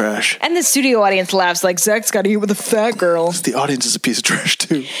piece of trash. And the studio audience laughs like, Zach's got to eat with a fat girl. The audience is a piece of trash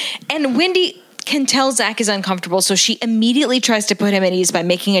too. And Wendy can tell Zach is uncomfortable, so she immediately tries to put him at ease by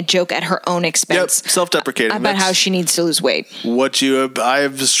making a joke at her own Yep, expense self-deprecating. about how she needs to lose weight.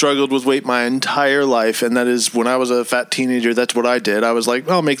 I've struggled with weight my entire life, and that is when I was a fat teenager. That's what I did. I was like,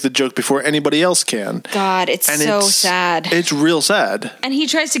 I'll make the joke before anybody else can. God, it's And so sad. It's real sad. And he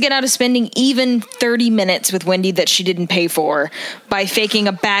tries to get out of spending even 30 minutes with Wendy that she didn't pay for by faking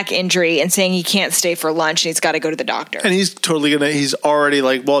a back injury and saying he can't stay for lunch and he's got to go to the doctor. And he's already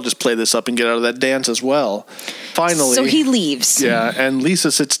like, well, I'll just play this up and get out of that dance as well. Finally. So he leaves. Yeah, and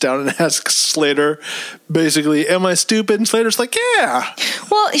Lisa sits down and asks Slater, basically, am I stupid? And Slater's like, yeah.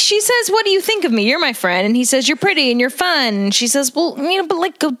 Well, she says, what do you think of me? You're my friend. And he says, you're pretty and you're fun. And she says, well,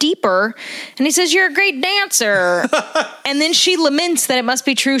 but go deeper. And he says, you're a great dancer. And then she laments that it must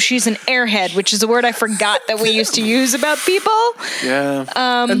be true she's an airhead, which is a word I forgot that we used to use about people. Yeah.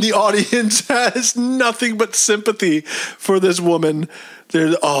 And the audience has nothing but sympathy for this woman.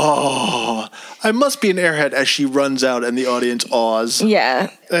 I must be an airhead as she runs out and the audience awes. Yeah.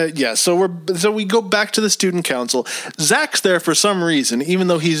 So we go back to the student council. Zach's there for some reason, even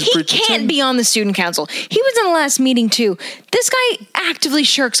though He can't be on the student council. He was in the last meeting too. This guy actively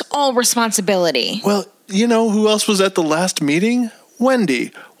shirks all responsibility. Well, you know who else was at the last meeting?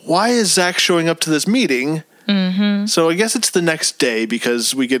 Wendy. Why is Zach showing up to this meeting Mm-hmm. So I guess it's the next day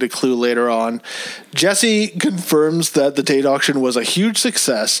because we get a clue later on. Jessie confirms that the date auction was a huge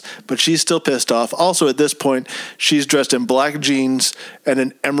success, but she's still pissed off. Also, at this point, she's dressed in black jeans and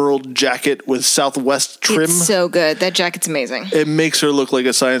an emerald jacket with Southwest trim. It's so good. That jacket's amazing. It makes her look like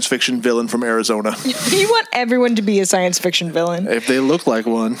a science fiction villain from Arizona. You want everyone to be a science fiction villain. If they look like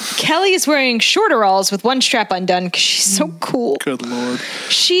one. Kelly is wearing shorteralls with one strap undone because she's so cool. Good Lord.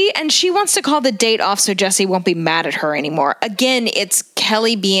 She wants to call the date off so Jessie won't be mad at her anymore. Again, it's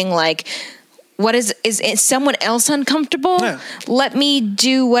Kelly being like, what is someone else uncomfortable? Yeah. Let me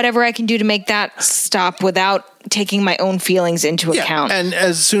do whatever I can do to make that stop without taking my own feelings into account. And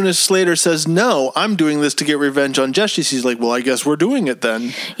as soon as Slater says, no, I'm doing this to get revenge on Jessie, she's like, well, I guess we're doing it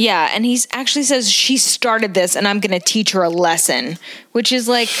then. Yeah, and he actually says she started this and I'm going to teach her a lesson, which is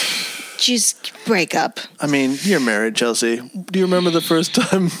like, just break up. I mean, you're married, Chelsea. Do you remember the first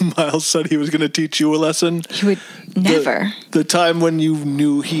time Miles said he was going to teach you a lesson? He would never. The time when you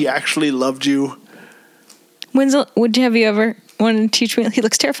knew he actually loved you? Have you ever wanted to teach me? He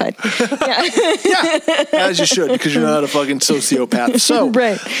looks terrified. Yeah, as you should, because you're not a fucking sociopath. So,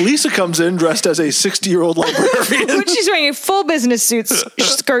 right. Lisa comes in dressed as a 60-year-old librarian. Which she's wearing a full business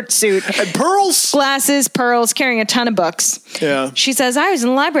skirt suit. And pearls. Glasses, pearls, carrying a ton of books. Yeah. She says, I was in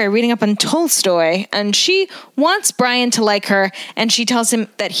the library reading up on Tolstoy, and she wants Brian to like her, and she tells him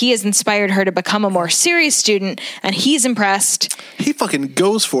that he has inspired her to become a more serious student, and he's impressed. He fucking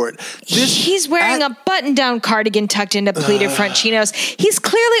goes for it. He's wearing a button-down cardigan tucked into pleated front chinos. He's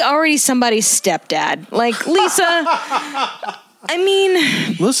clearly already somebody's stepdad. Like, Lisa, I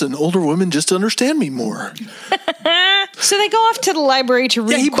mean... Listen, older women just understand me more. So they go off to the library to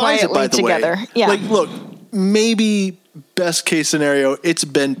read he buys quietly it, by the together. way. Yeah. Like, look, maybe best case scenario, it's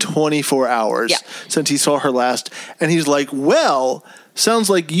been 24 hours since he saw her last, and he's like, well, sounds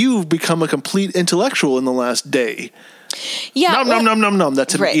like you've become a complete intellectual in the last day. Yeah. Nom.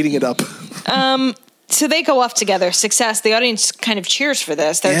 That's him eating it up. So they go off together. Success. The audience kind of cheers for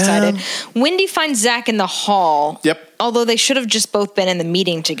this. They're excited. Wendy finds Zach in the hall. Yep. Although they should have just both been in the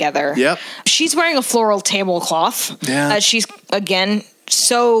meeting together. Yep. She's wearing a floral tablecloth. Yeah. She's, again,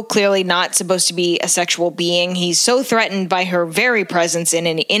 so clearly not supposed to be a sexual being. He's so threatened by her very presence in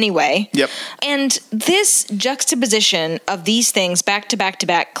any way. Yep. And this juxtaposition of these things back to back to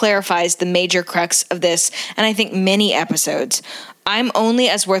back clarifies the major crux of this, and I think many episodes. I'm only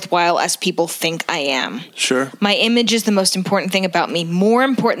as worthwhile as people think I am. Sure. My image is the most important thing about me, more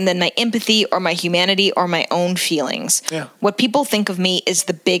important than my empathy or my humanity or my own feelings. Yeah. What people think of me is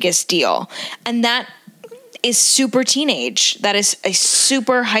the biggest deal. And that is super teenage. That is a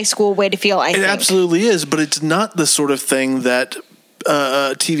super high school way to feel, I think. It absolutely is, but it's not the sort of thing that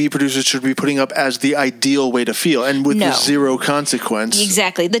TV producers should be putting up as the ideal way to feel, and with zero consequence.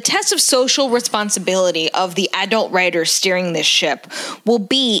 Exactly. The test of social responsibility of the adult writers steering this ship will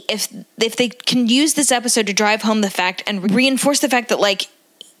be if they can use this episode to drive home the fact and reinforce the fact that, like,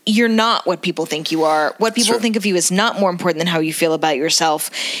 you're not what people think you are. What people think of you is not more important than how you feel about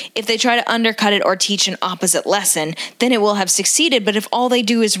yourself. If they try to undercut it or teach an opposite lesson, then it will have succeeded. But if all they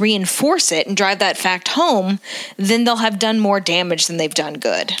do is reinforce it and drive that fact home, then they'll have done more damage than they've done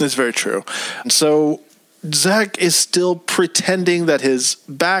good. That's very true. So Zach is still pretending that his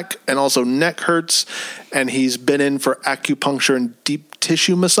back and also neck hurts, and he's been in for acupuncture and deep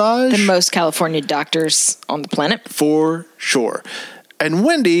tissue massage. The most California doctors on the planet. For sure. And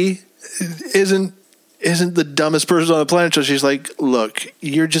Wendy isn't the dumbest person on the planet, so she's like, look,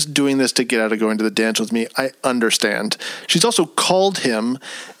 you're just doing this to get out of going to the dance with me. I understand. She's also called him,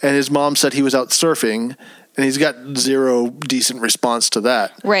 and his mom said he was out surfing, and he's got zero decent response to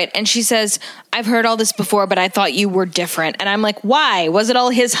that. Right. And she says, I've heard all this before, but I thought you were different. And I'm like, why? Was it all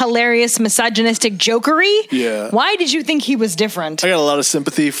his hilarious misogynistic jokery? Yeah. Why did you think he was different? I got a lot of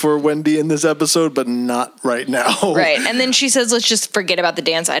sympathy for Wendy in this episode, but not right now. Right. And then she says, let's just forget about the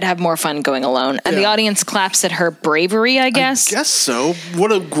dance. I'd have more fun going alone. And the audience claps at her bravery, I guess. I guess so.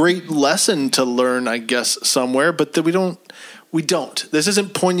 What a great lesson to learn, I guess, somewhere. But that we don't. This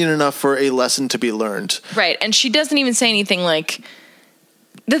isn't poignant enough for a lesson to be learned. Right. And she doesn't even say anything like...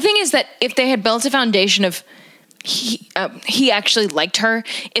 The thing is that if they had built a foundation of he actually liked her,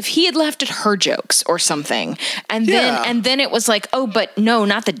 if he had left at her jokes or something, and then it was like, oh, but no,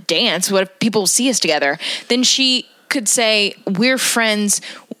 not the dance. What if people see us together? Then she could say, we're friends.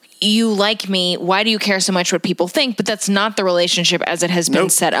 You like me. Why do you care so much what people think? But that's not the relationship as it has been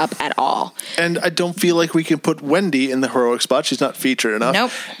set up at all. And I don't feel like we can put Wendy in the heroic spot. She's not featured enough.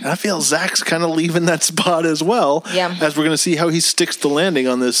 Nope. And I feel Zach's kind of leaving that spot as well. Yeah. As we're going to see how he sticks the landing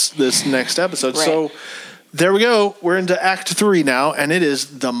on this next episode. Right. So There we go. We're into Act 3 now, and it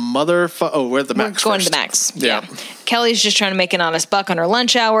is the we're at the Max Going first. to the Max. Yeah. Kelly's just trying to make an honest buck on her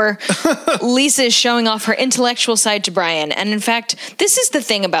lunch hour. Lisa is showing off her intellectual side to Brian. And in fact, this is the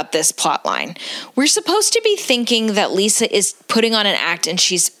thing about this plot line. We're supposed to be thinking that Lisa is putting on an act and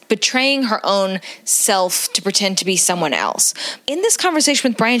she's betraying her own self to pretend to be someone else. In this conversation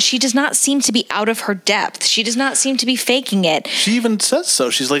with Brian, she does not seem to be out of her depth. She does not seem to be faking it. She even says so.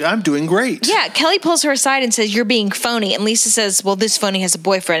 She's like, I'm doing great. Yeah, Kelly pulls her aside and says, you're being phony. And Lisa says, well, this phony has a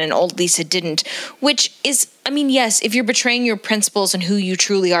boyfriend and old Lisa didn't. Which is, I mean, yes, if you're betraying your principles and who you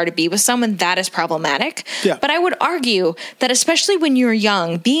truly are to be with someone, that is problematic. Yeah. But I would argue that especially when you're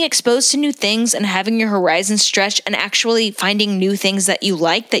young, being exposed to new things and having your horizons stretched and actually finding new things that you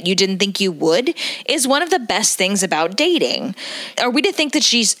like that you didn't think you would is one of the best things about dating. Are we to think that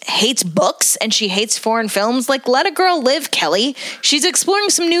she hates books and she hates foreign films? Like, let a girl live, Kelly. She's exploring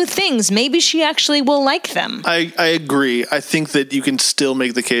some new things. Maybe she actually will like them. I agree. I think that you can still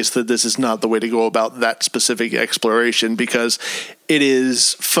make the case that this is not the way to go about that specific exploration because it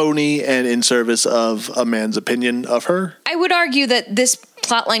is phony and in service of a man's opinion of her. I would argue that this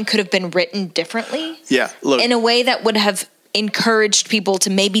plotline could have been written differently. Yeah, look. In a way that would have encouraged people to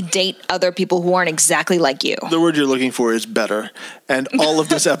maybe date other people who aren't exactly like you. The word you're looking for is better. And all of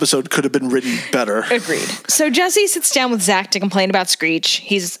this episode could have been written better. Agreed. So Jesse sits down with Zach to complain about Screech.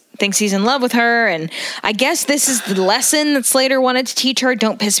 He thinks he's in love with her, and I guess this is the lesson that Slater wanted to teach her.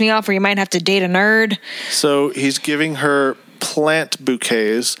 Don't piss me off or you might have to date a nerd. So he's giving her plant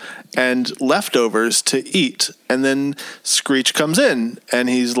bouquets and leftovers to eat. And then Screech comes in and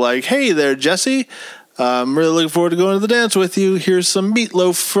he's like, hey there, Jesse. I'm really looking forward to going to the dance with you. Here's some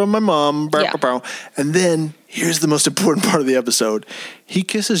meatloaf from my mom. Yeah. And then here's the most important part of the episode. He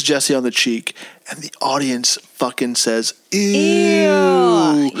kisses Jesse on the cheek, and the audience fucking says,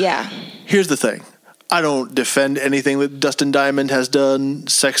 ew. Yeah. Here's the thing. I don't defend anything that Dustin Diamond has done.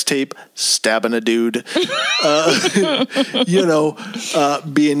 Sex tape, stabbing a dude,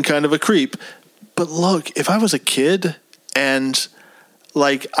 being kind of a creep. But look, if I was a kid and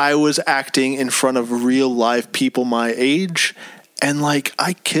like I was acting in front of real live people my age and like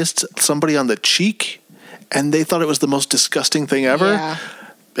I kissed somebody on the cheek and they thought it was the most disgusting thing ever. Yeah.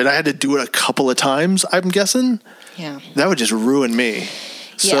 And I had to do it a couple of times, I'm guessing. Yeah. That would just ruin me.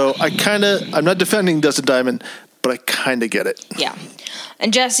 So Yeah. I'm not defending Dustin Diamond, but I kind of get it. Yeah.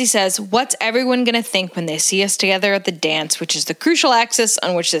 And Jesse says, what's everyone going to think when they see us together at the dance, which is the crucial axis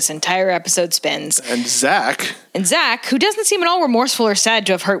on which this entire episode spins. And Zach, who doesn't seem at all remorseful or sad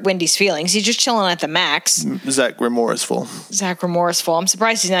to have hurt Wendy's feelings. He's just chilling at the Max. Zach remorseful. I'm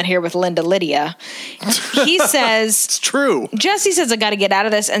surprised he's not here with Linda Lydia. He says... It's true. Jesse says, I got to get out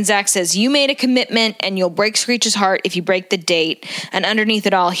of this. And Zach says, you made a commitment and you'll break Screech's heart if you break the date. And underneath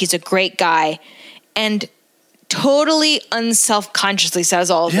it all, he's a great guy. And totally unselfconsciously says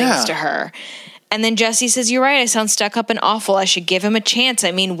all things to her. And then Jesse says, you're right, I sound stuck up and awful. I should give him a chance.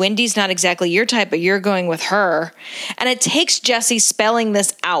 I mean, Wendy's not exactly your type, but you're going with her. And it takes Jesse spelling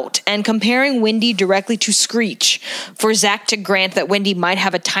this out and comparing Wendy directly to Screech for Zach to grant that Wendy might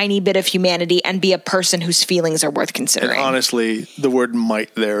have a tiny bit of humanity and be a person whose feelings are worth considering. And honestly, the word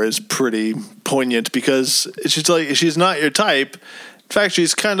might there is pretty poignant because she's not your type. In fact,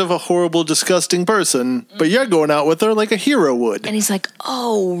 she's kind of a horrible, disgusting person, but you're going out with her like a hero would. And he's like,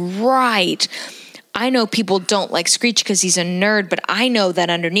 oh, right. I know people don't like Screech because he's a nerd, but I know that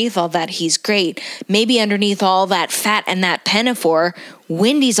underneath all that, he's great. Maybe underneath all that fat and that pinafore,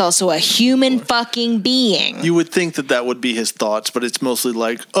 Wendy's also a human fucking being. You would think that would be his thoughts, but it's mostly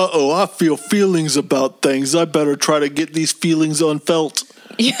like, I feel feelings about things. I better try to get these feelings unfelt.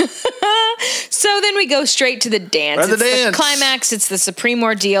 So then we go straight to the dance. The climax. It's the supreme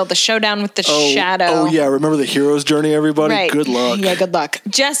ordeal, the showdown with the shadow. Oh, yeah. Remember the hero's journey, everybody? Right. Good luck. Yeah, good luck.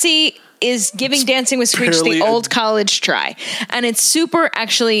 Jesse is giving Dancing with Screech the old college try. And it's super,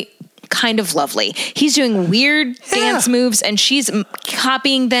 actually, kind of lovely. He's doing weird dance moves and she's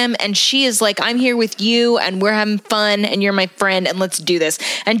copying them and she is like, I'm here with you and we're having fun and you're my friend and let's do this.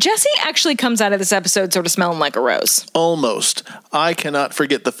 And Jesse actually comes out of this episode sort of smelling like a rose. Almost. I cannot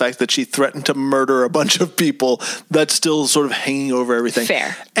forget the fact that she threatened to murder a bunch of people. That's still sort of hanging over everything.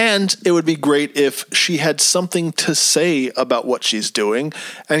 Fair. And it would be great if she had something to say about what she's doing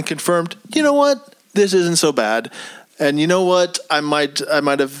and confirmed, you know what? This isn't so bad. And you know what? I might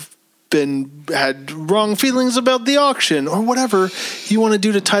have had wrong feelings about the auction or whatever you want to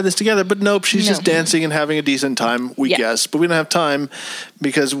do to tie this together. But nope, she's just dancing and having a decent time, we guess. But we don't have time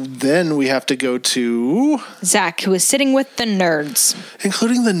because then we have to go to Zach, who is sitting with the nerds.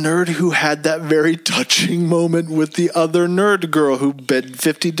 Including the nerd who had that very touching moment with the other nerd girl who bid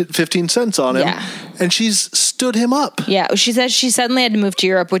 15 cents on him. Yeah. And she's stood him up. Yeah, she says she suddenly had to move to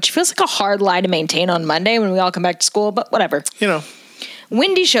Europe, which feels like a hard lie to maintain on Monday when we all come back to school, but whatever. You know.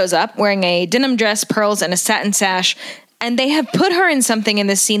 Wendy shows up wearing a denim dress, pearls, and a satin sash, and they have put her in something in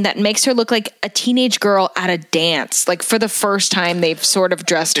this scene that makes her look like a teenage girl at a dance. Like, for the first time, they've sort of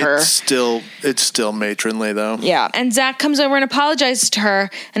dressed her. It's still matronly, though. Yeah. And Zach comes over and apologizes to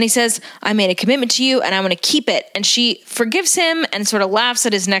her, and he says, I made a commitment to you, and I'm going to keep it. And she forgives him and sort of laughs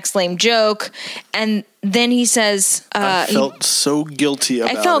at his next lame joke. And then he says... I felt so guilty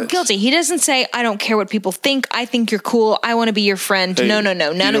about it. I felt guilty. He doesn't say, I don't care what people think. I think you're cool. I want to be your friend. Hey, no, none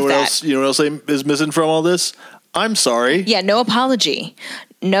of that. You know what else is missing from all this? I'm sorry. Yeah, no apology.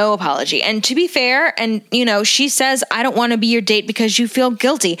 No apology. And to be fair, and, she says, I don't want to be your date because you feel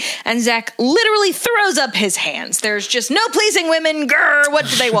guilty. And Zach literally throws up his hands. There's just no pleasing women. Grr, what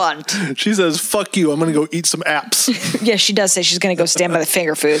do they want? She says, fuck you. I'm going to go eat some apps. Yeah, she does say she's going to go stand by the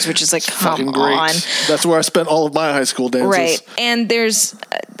finger foods, which is like, come on. That's where I spent all of my high school dances. Right. And there's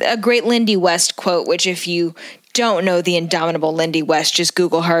a great Lindy West quote, which if you don't know the indomitable Lindy West, just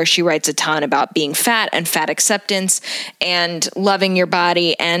Google her. She writes a ton about being fat and fat acceptance and loving your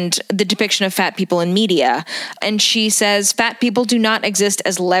body and the depiction of fat people in media. And she says, fat people do not exist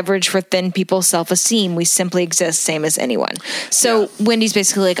as leverage for thin people's self-esteem. We simply exist same as anyone. So Wendy's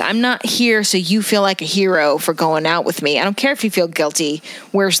basically like, I'm not here so you feel like a hero for going out with me. I don't care if you feel guilty.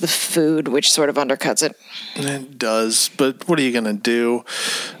 Where's the food? Which sort of undercuts it. It does, but what are you going to do?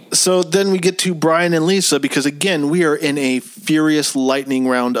 So then we get to Brian and Lisa because, again, we are in a furious lightning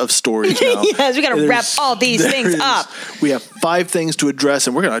round of stories now. Yes, we got to wrap all these things up. We have 5 things to address,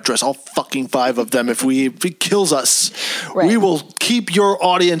 and we're going to address all fucking 5 of them. If it kills us, we will keep your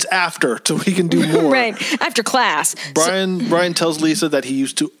audience after so we can do more. Right, after class. Brian tells Lisa that he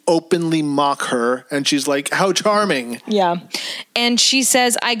used to openly mock her, and she's like, how charming. Yeah. And she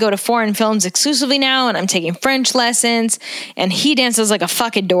says, I go to foreign films exclusively now, and I'm taking French lessons. And he dances like a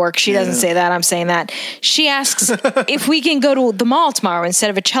fucking dork. She doesn't say that. I'm saying that. She asks if we can go to the mall tomorrow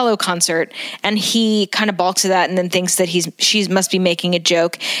instead of a cello concert. And he kind of balks at that and then thinks that she must be making a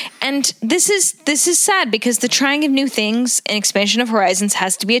joke. And this is sad because the trying of new things and expansion of horizons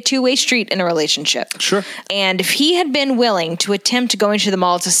has to be a two-way street in a relationship. Sure. And if he had been willing to attempt going to the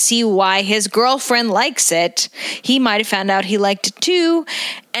mall to see why his girlfriend likes it, he might have found out he liked it too.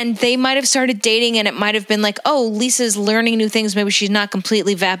 And they might have started dating, and it might have been like, oh, Lisa's learning new things. Maybe she's not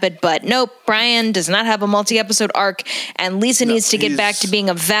completely vapid, but nope, Brian does not have a multi-episode arc, and Lisa needs to get back to being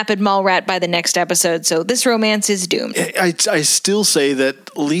a vapid mall rat by the next episode. So this romance is doomed. I still say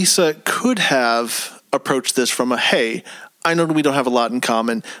that Lisa could have approached this from hey, I know we don't have a lot in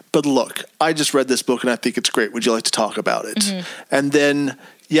common, but look, I just read this book, and I think it's great. Would you like to talk about it? Mm-hmm. And then...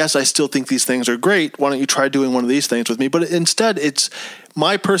 yes, I still think these things are great. Why don't you try doing one of these things with me? But instead,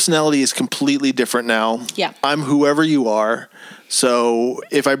 my personality is completely different now. Yeah. I'm whoever you are. So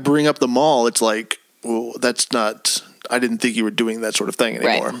if I bring up the mall, it's like, well, that's not, I didn't think you were doing that sort of thing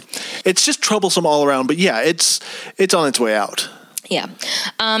anymore. Right. It's just troublesome all around. But yeah, it's on its way out. Yeah.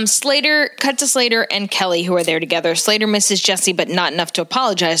 Cut to Slater and Kelly, who are there together. Slater misses Jessie, but not enough to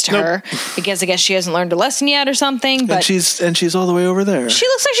apologize to her because I guess she hasn't learned a lesson yet or something. But and she's all the way over there. She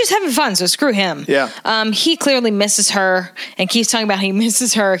looks like she's having fun, so screw him. Yeah. He clearly misses her and keeps talking about how he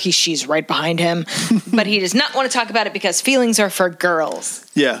misses her. She's right behind him, but he does not want to talk about it because feelings are for girls.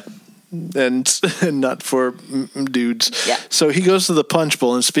 Yeah. And not for dudes. Yeah. So he goes to the punch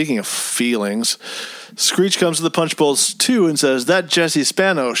bowl, and speaking of feelings, Screech comes to the punch bowls too and says, that Jessie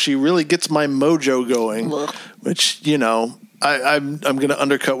Spano, she really gets my mojo going. Ugh. Which, I'm going to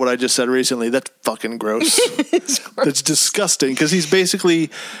undercut what I just said recently. That's fucking gross. That's disgusting because he's basically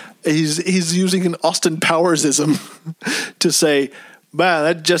he's using an Austin Powersism to say, man,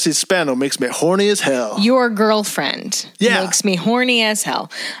 that Jessie Spano makes me horny as hell. Your girlfriend makes me horny as hell.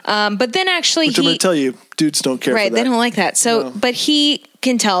 But then actually I'm going to tell you, dudes don't care for that. Right, they don't like that. So, But he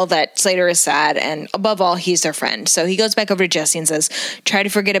can tell that Slater is sad, and above all, he's their friend. So he goes back over to Jessie and says, try to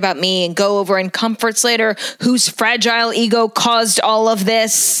forget about me and go over and comfort Slater, whose fragile ego caused all of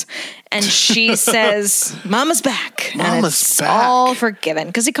this. And she says, Mama's back. Mama's back. All forgiven.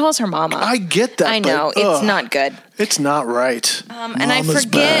 Because he calls her Mama. I get that. I know. It's not good. It's not right. And I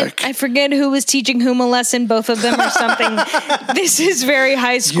forget who was teaching whom a lesson, both of them or something. This is very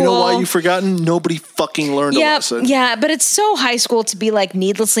high school. You know why you've forgotten? Nobody fucking learned a lesson. Yeah, but it's so high school to be like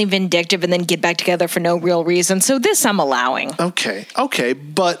needlessly vindictive and then get back together for no real reason. So this I'm allowing. Okay,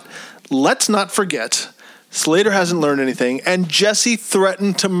 but let's not forget, Slater hasn't learned anything, and Jesse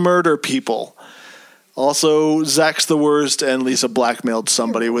threatened to murder people. Also, Zach's the worst, and Lisa blackmailed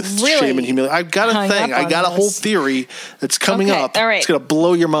somebody with shame and humility. I've got a thing. I got a whole theory that's coming up. All right. It's going to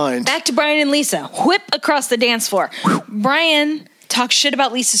blow your mind. Back to Brian and Lisa. Whip across the dance floor. Brian talks shit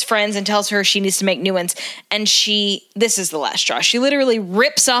about Lisa's friends and tells her she needs to make new ones. And this is the last straw. She literally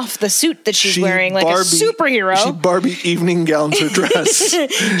rips off the suit that she's wearing like a superhero. She Barbie evening gowns her dress.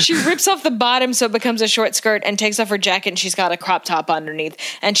 She rips off the bottom so it becomes a short skirt and takes off her jacket, and she's got a crop top underneath.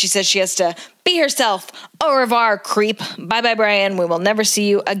 And she says she has to be herself. Au revoir, creep. Bye-bye, Brian. We will never see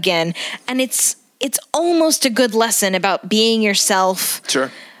you again. And it's almost a good lesson about being yourself.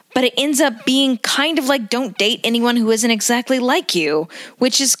 Sure. But it ends up being kind of like don't date anyone who isn't exactly like you,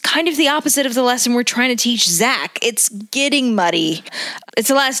 which is kind of the opposite of the lesson we're trying to teach Zach. It's getting muddy. It's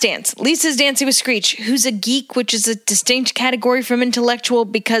the last dance. Lisa's dancing with Screech, who's a geek, which is a distinct category from intellectual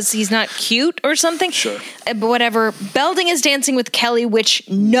because he's not cute or something. Sure. But whatever. Belding is dancing with Kelly, which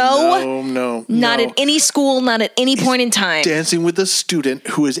not at any school, not at any point in time. Dancing with a student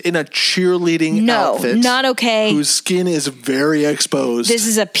who is in a cheerleading outfit. Not okay. Whose skin is very exposed. This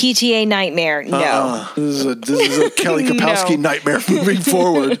is a PTA nightmare. No. This is a Kelly Kapowski nightmare moving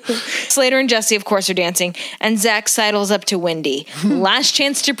forward. Slater and Jesse, of course, are dancing, and Zach sidles up to Wendy. Last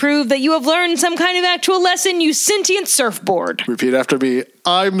chance to prove that you have learned some kind of actual lesson, you sentient surfboard. Repeat after me.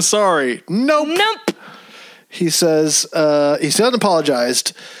 I'm sorry. Nope. He says, he hasn't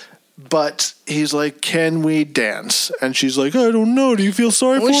apologized, but he's like, can we dance? And she's like, I don't know. Do you feel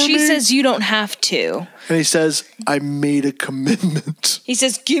sorry for me? Well, she says, you don't have to. And he says, I made a commitment. He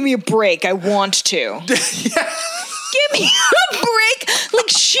says, give me a break. I want to. Yeah. Give me a break. Like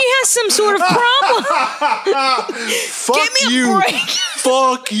she has some sort of problem. Fuck Give me a break.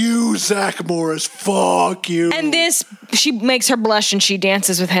 Fuck you, Zach Morris. Fuck you. And she makes her blush and she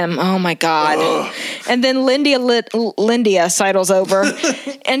dances with him. Oh my God. And then Lindia sidles over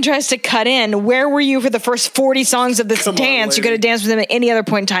and tries to cut in. Where were you for the first 40 songs of this dance? You could have danced with him at any other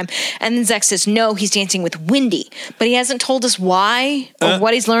point in time. And then Zach says, no, he's dancing with Wendy. But he hasn't told us why or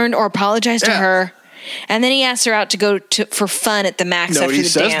what he's learned or apologized to her. And then he asks her out to go for fun at the Max after the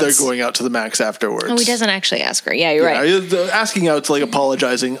dance. No, he says they're going out to the Max afterwards. Oh, he doesn't actually ask her. Yeah, you're right. Asking out's like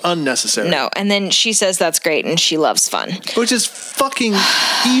apologizing, unnecessary. No, and then she says that's great and she loves fun. Which is fucking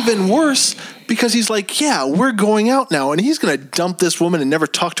even worse because he's like, yeah, we're going out now. And he's going to dump this woman and never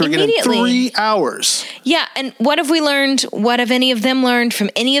talk to her again in 3 hours. Yeah, and what have we learned? What have any of them learned from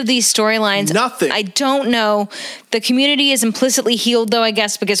any of these storylines? Nothing. I don't know. The community is implicitly healed, though, I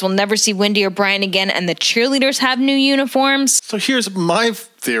guess, because we'll never see Wendy or Brian again, and the cheerleaders have new uniforms. So here's my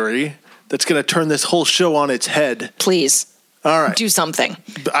theory that's going to turn this whole show on its head. Please. All right. Do something.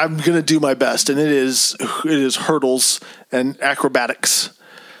 I'm going to do my best, and it is hurdles and acrobatics.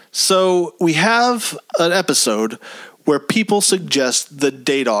 So we have an episode where people suggest the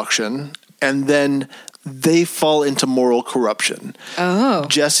date auction, and then they fall into moral corruption. Oh.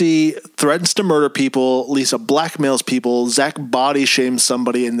 Jesse threatens to murder people. Lisa blackmails people. Zach body shames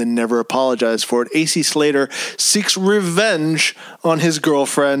somebody and then never apologizes for it. AC Slater seeks revenge on his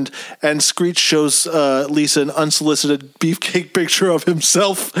girlfriend. And Screech shows Lisa an unsolicited beefcake picture of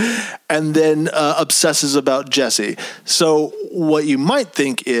himself and then obsesses about Jesse. So what you might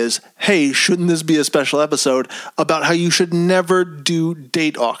think is, hey, shouldn't this be a special episode about how you should never do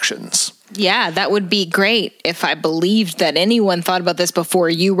date auctions? Yeah, that would be great if I believed that anyone thought about this before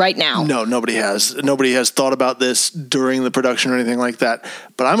you right now. No, nobody has. Nobody has thought about this during the production or anything like that.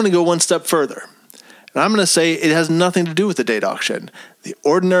 But I'm going to go one step further. And I'm going to say it has nothing to do with the date auction. The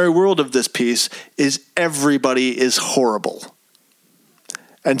ordinary world of this piece is everybody is horrible.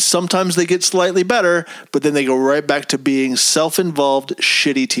 And sometimes they get slightly better, but then they go right back to being self-involved,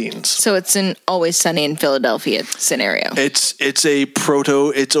 shitty teens. So it's an Always Sunny in Philadelphia scenario. It's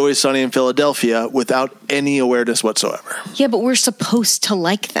It's Always Sunny in Philadelphia without any awareness whatsoever. Yeah, but we're supposed to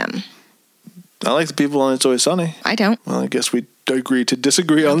like them. I like the people on It's Always Sunny. I don't. Well, I guess we agree to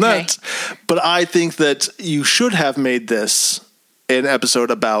disagree on that. But I think that you should have made this an episode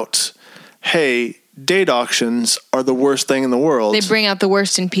about, hey, date auctions are the worst thing in the world. They bring out the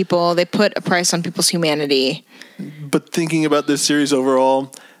worst in people. They put a price on people's humanity. But thinking about this series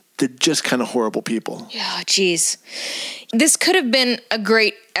overall, they're just kind of horrible people. Oh, geez. This could have been a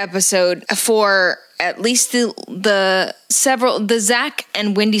great episode for at least the Zach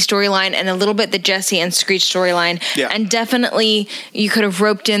and Wendy storyline, and a little bit the Jesse and Screech storyline. Yeah. And definitely you could have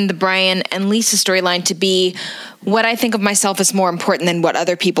roped in the Brian and Lisa storyline to be what I think of myself as more important than what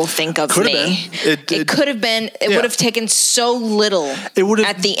other people think of Could me. have been. It could have been. It would have taken so little It would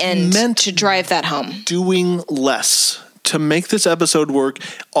have at the end meant to drive that home. Doing less. To make this episode work,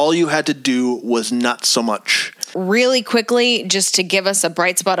 all you had to do was not so much. Really quickly, just to give us a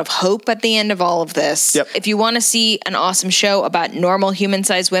bright spot of hope at the end of all of this. Yep. If you want to see an awesome show about normal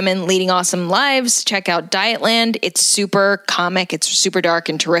human-sized women leading awesome lives, check out Dietland. It's super comic. It's super dark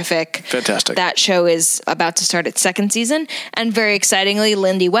and terrific. Fantastic. That show is about to start its second season. And very excitingly,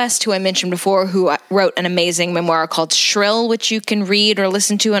 Lindy West, who I mentioned before, who wrote an amazing memoir called Shrill, which you can read or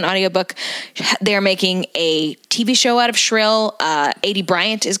listen to an audiobook. They're making a TV show out of Shrill. Aidy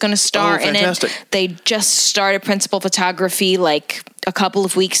Bryant is going to star in it. Fantastic. They just started principal photography like a couple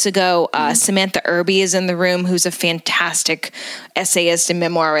of weeks ago. Samantha Irby is in the room, who's a fantastic essayist and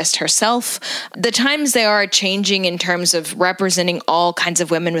memoirist herself. The times they are changing in terms of representing all kinds of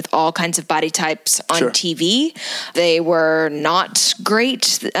women with all kinds of body types on Sure. TV. They were not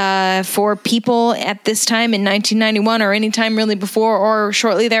great for people at this time in 1991 or any time really before or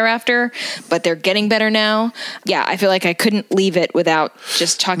shortly thereafter, but they're getting better now. Yeah, I feel like I couldn't leave it without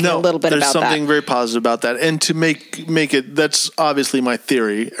just talking a little bit about that. There's something very positive about that. And to make it, that's obviously my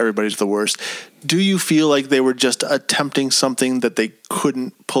theory, everybody's the worst. Do you feel like they were just attempting something that they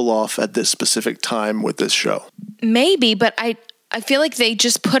couldn't pull off at this specific time with this show? Maybe, but I feel like they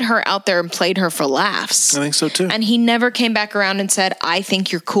just put her out there and played her for laughs. I think so too. And he never came back around and said, I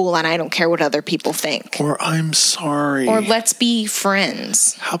think you're cool and I don't care what other people think. Or I'm sorry. Or let's be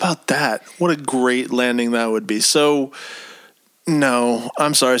friends. How about that? What a great landing that would be. So, no,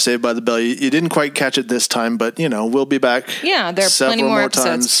 I'm sorry, Saved by the Bell. You didn't quite catch it this time, but, we'll be back. Yeah, there are plenty more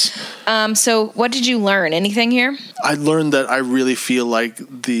episodes. So what did you learn? Anything here? I learned that I really feel like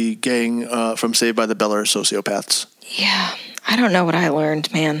the gang from Saved by the Bell are sociopaths. Yeah, I don't know what I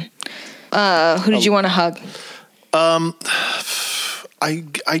learned, man. Who did you want to hug?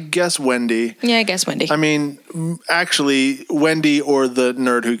 I guess Wendy. Yeah, I guess Wendy. I mean, actually, Wendy or the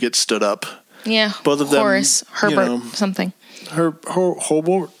nerd who gets stood up. Yeah, Both of them. Horace, Herbert, something.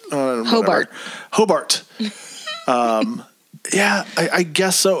 Hobart. Yeah, I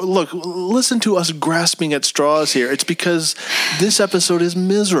guess so. Look, listen to us grasping at straws here. It's because this episode is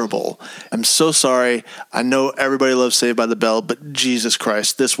miserable. I'm so sorry. I know everybody loves Saved by the Bell, but Jesus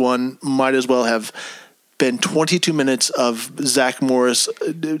Christ, this one might as well have been 22 minutes of Zach Morris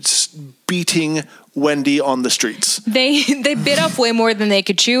beating Wendy on the streets. They bit off way more than they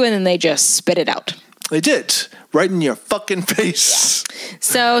could chew, and then they just spit it out. They did. Right in your fucking face. Yeah.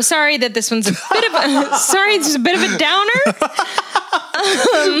 So sorry that this one's a bit of a bit of a downer.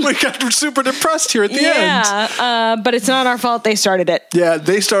 We got super depressed here at the end. Yeah, but it's not our fault. They started it. Yeah,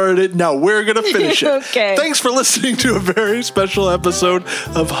 they started it. Now we're going to finish it. Okay. Thanks for listening to a very special episode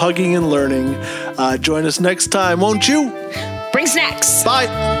of Hugging and Learning. Join us next time, won't you? Bring snacks. Bye.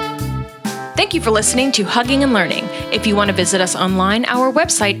 Thank you for listening to Hugging and Learning. If you want to visit us online, our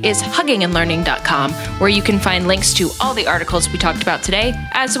website is huggingandlearning.com, where you can find links to all the articles we talked about today,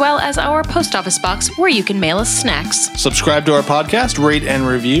 as well as our post office box where you can mail us snacks. Subscribe to our podcast, rate and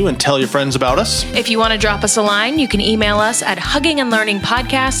review, and tell your friends about us. If you want to drop us a line, you can email us at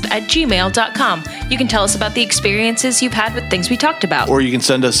huggingandlearningpodcast@gmail.com. You can tell us about the experiences you've had with things we talked about. Or you can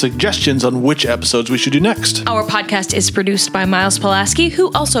send us suggestions on which episodes we should do next. Our podcast is produced by Miles Pulaski,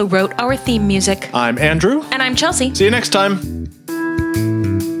 who also wrote our theme music. I'm Andrew. And I'm Chelsea. See you next time.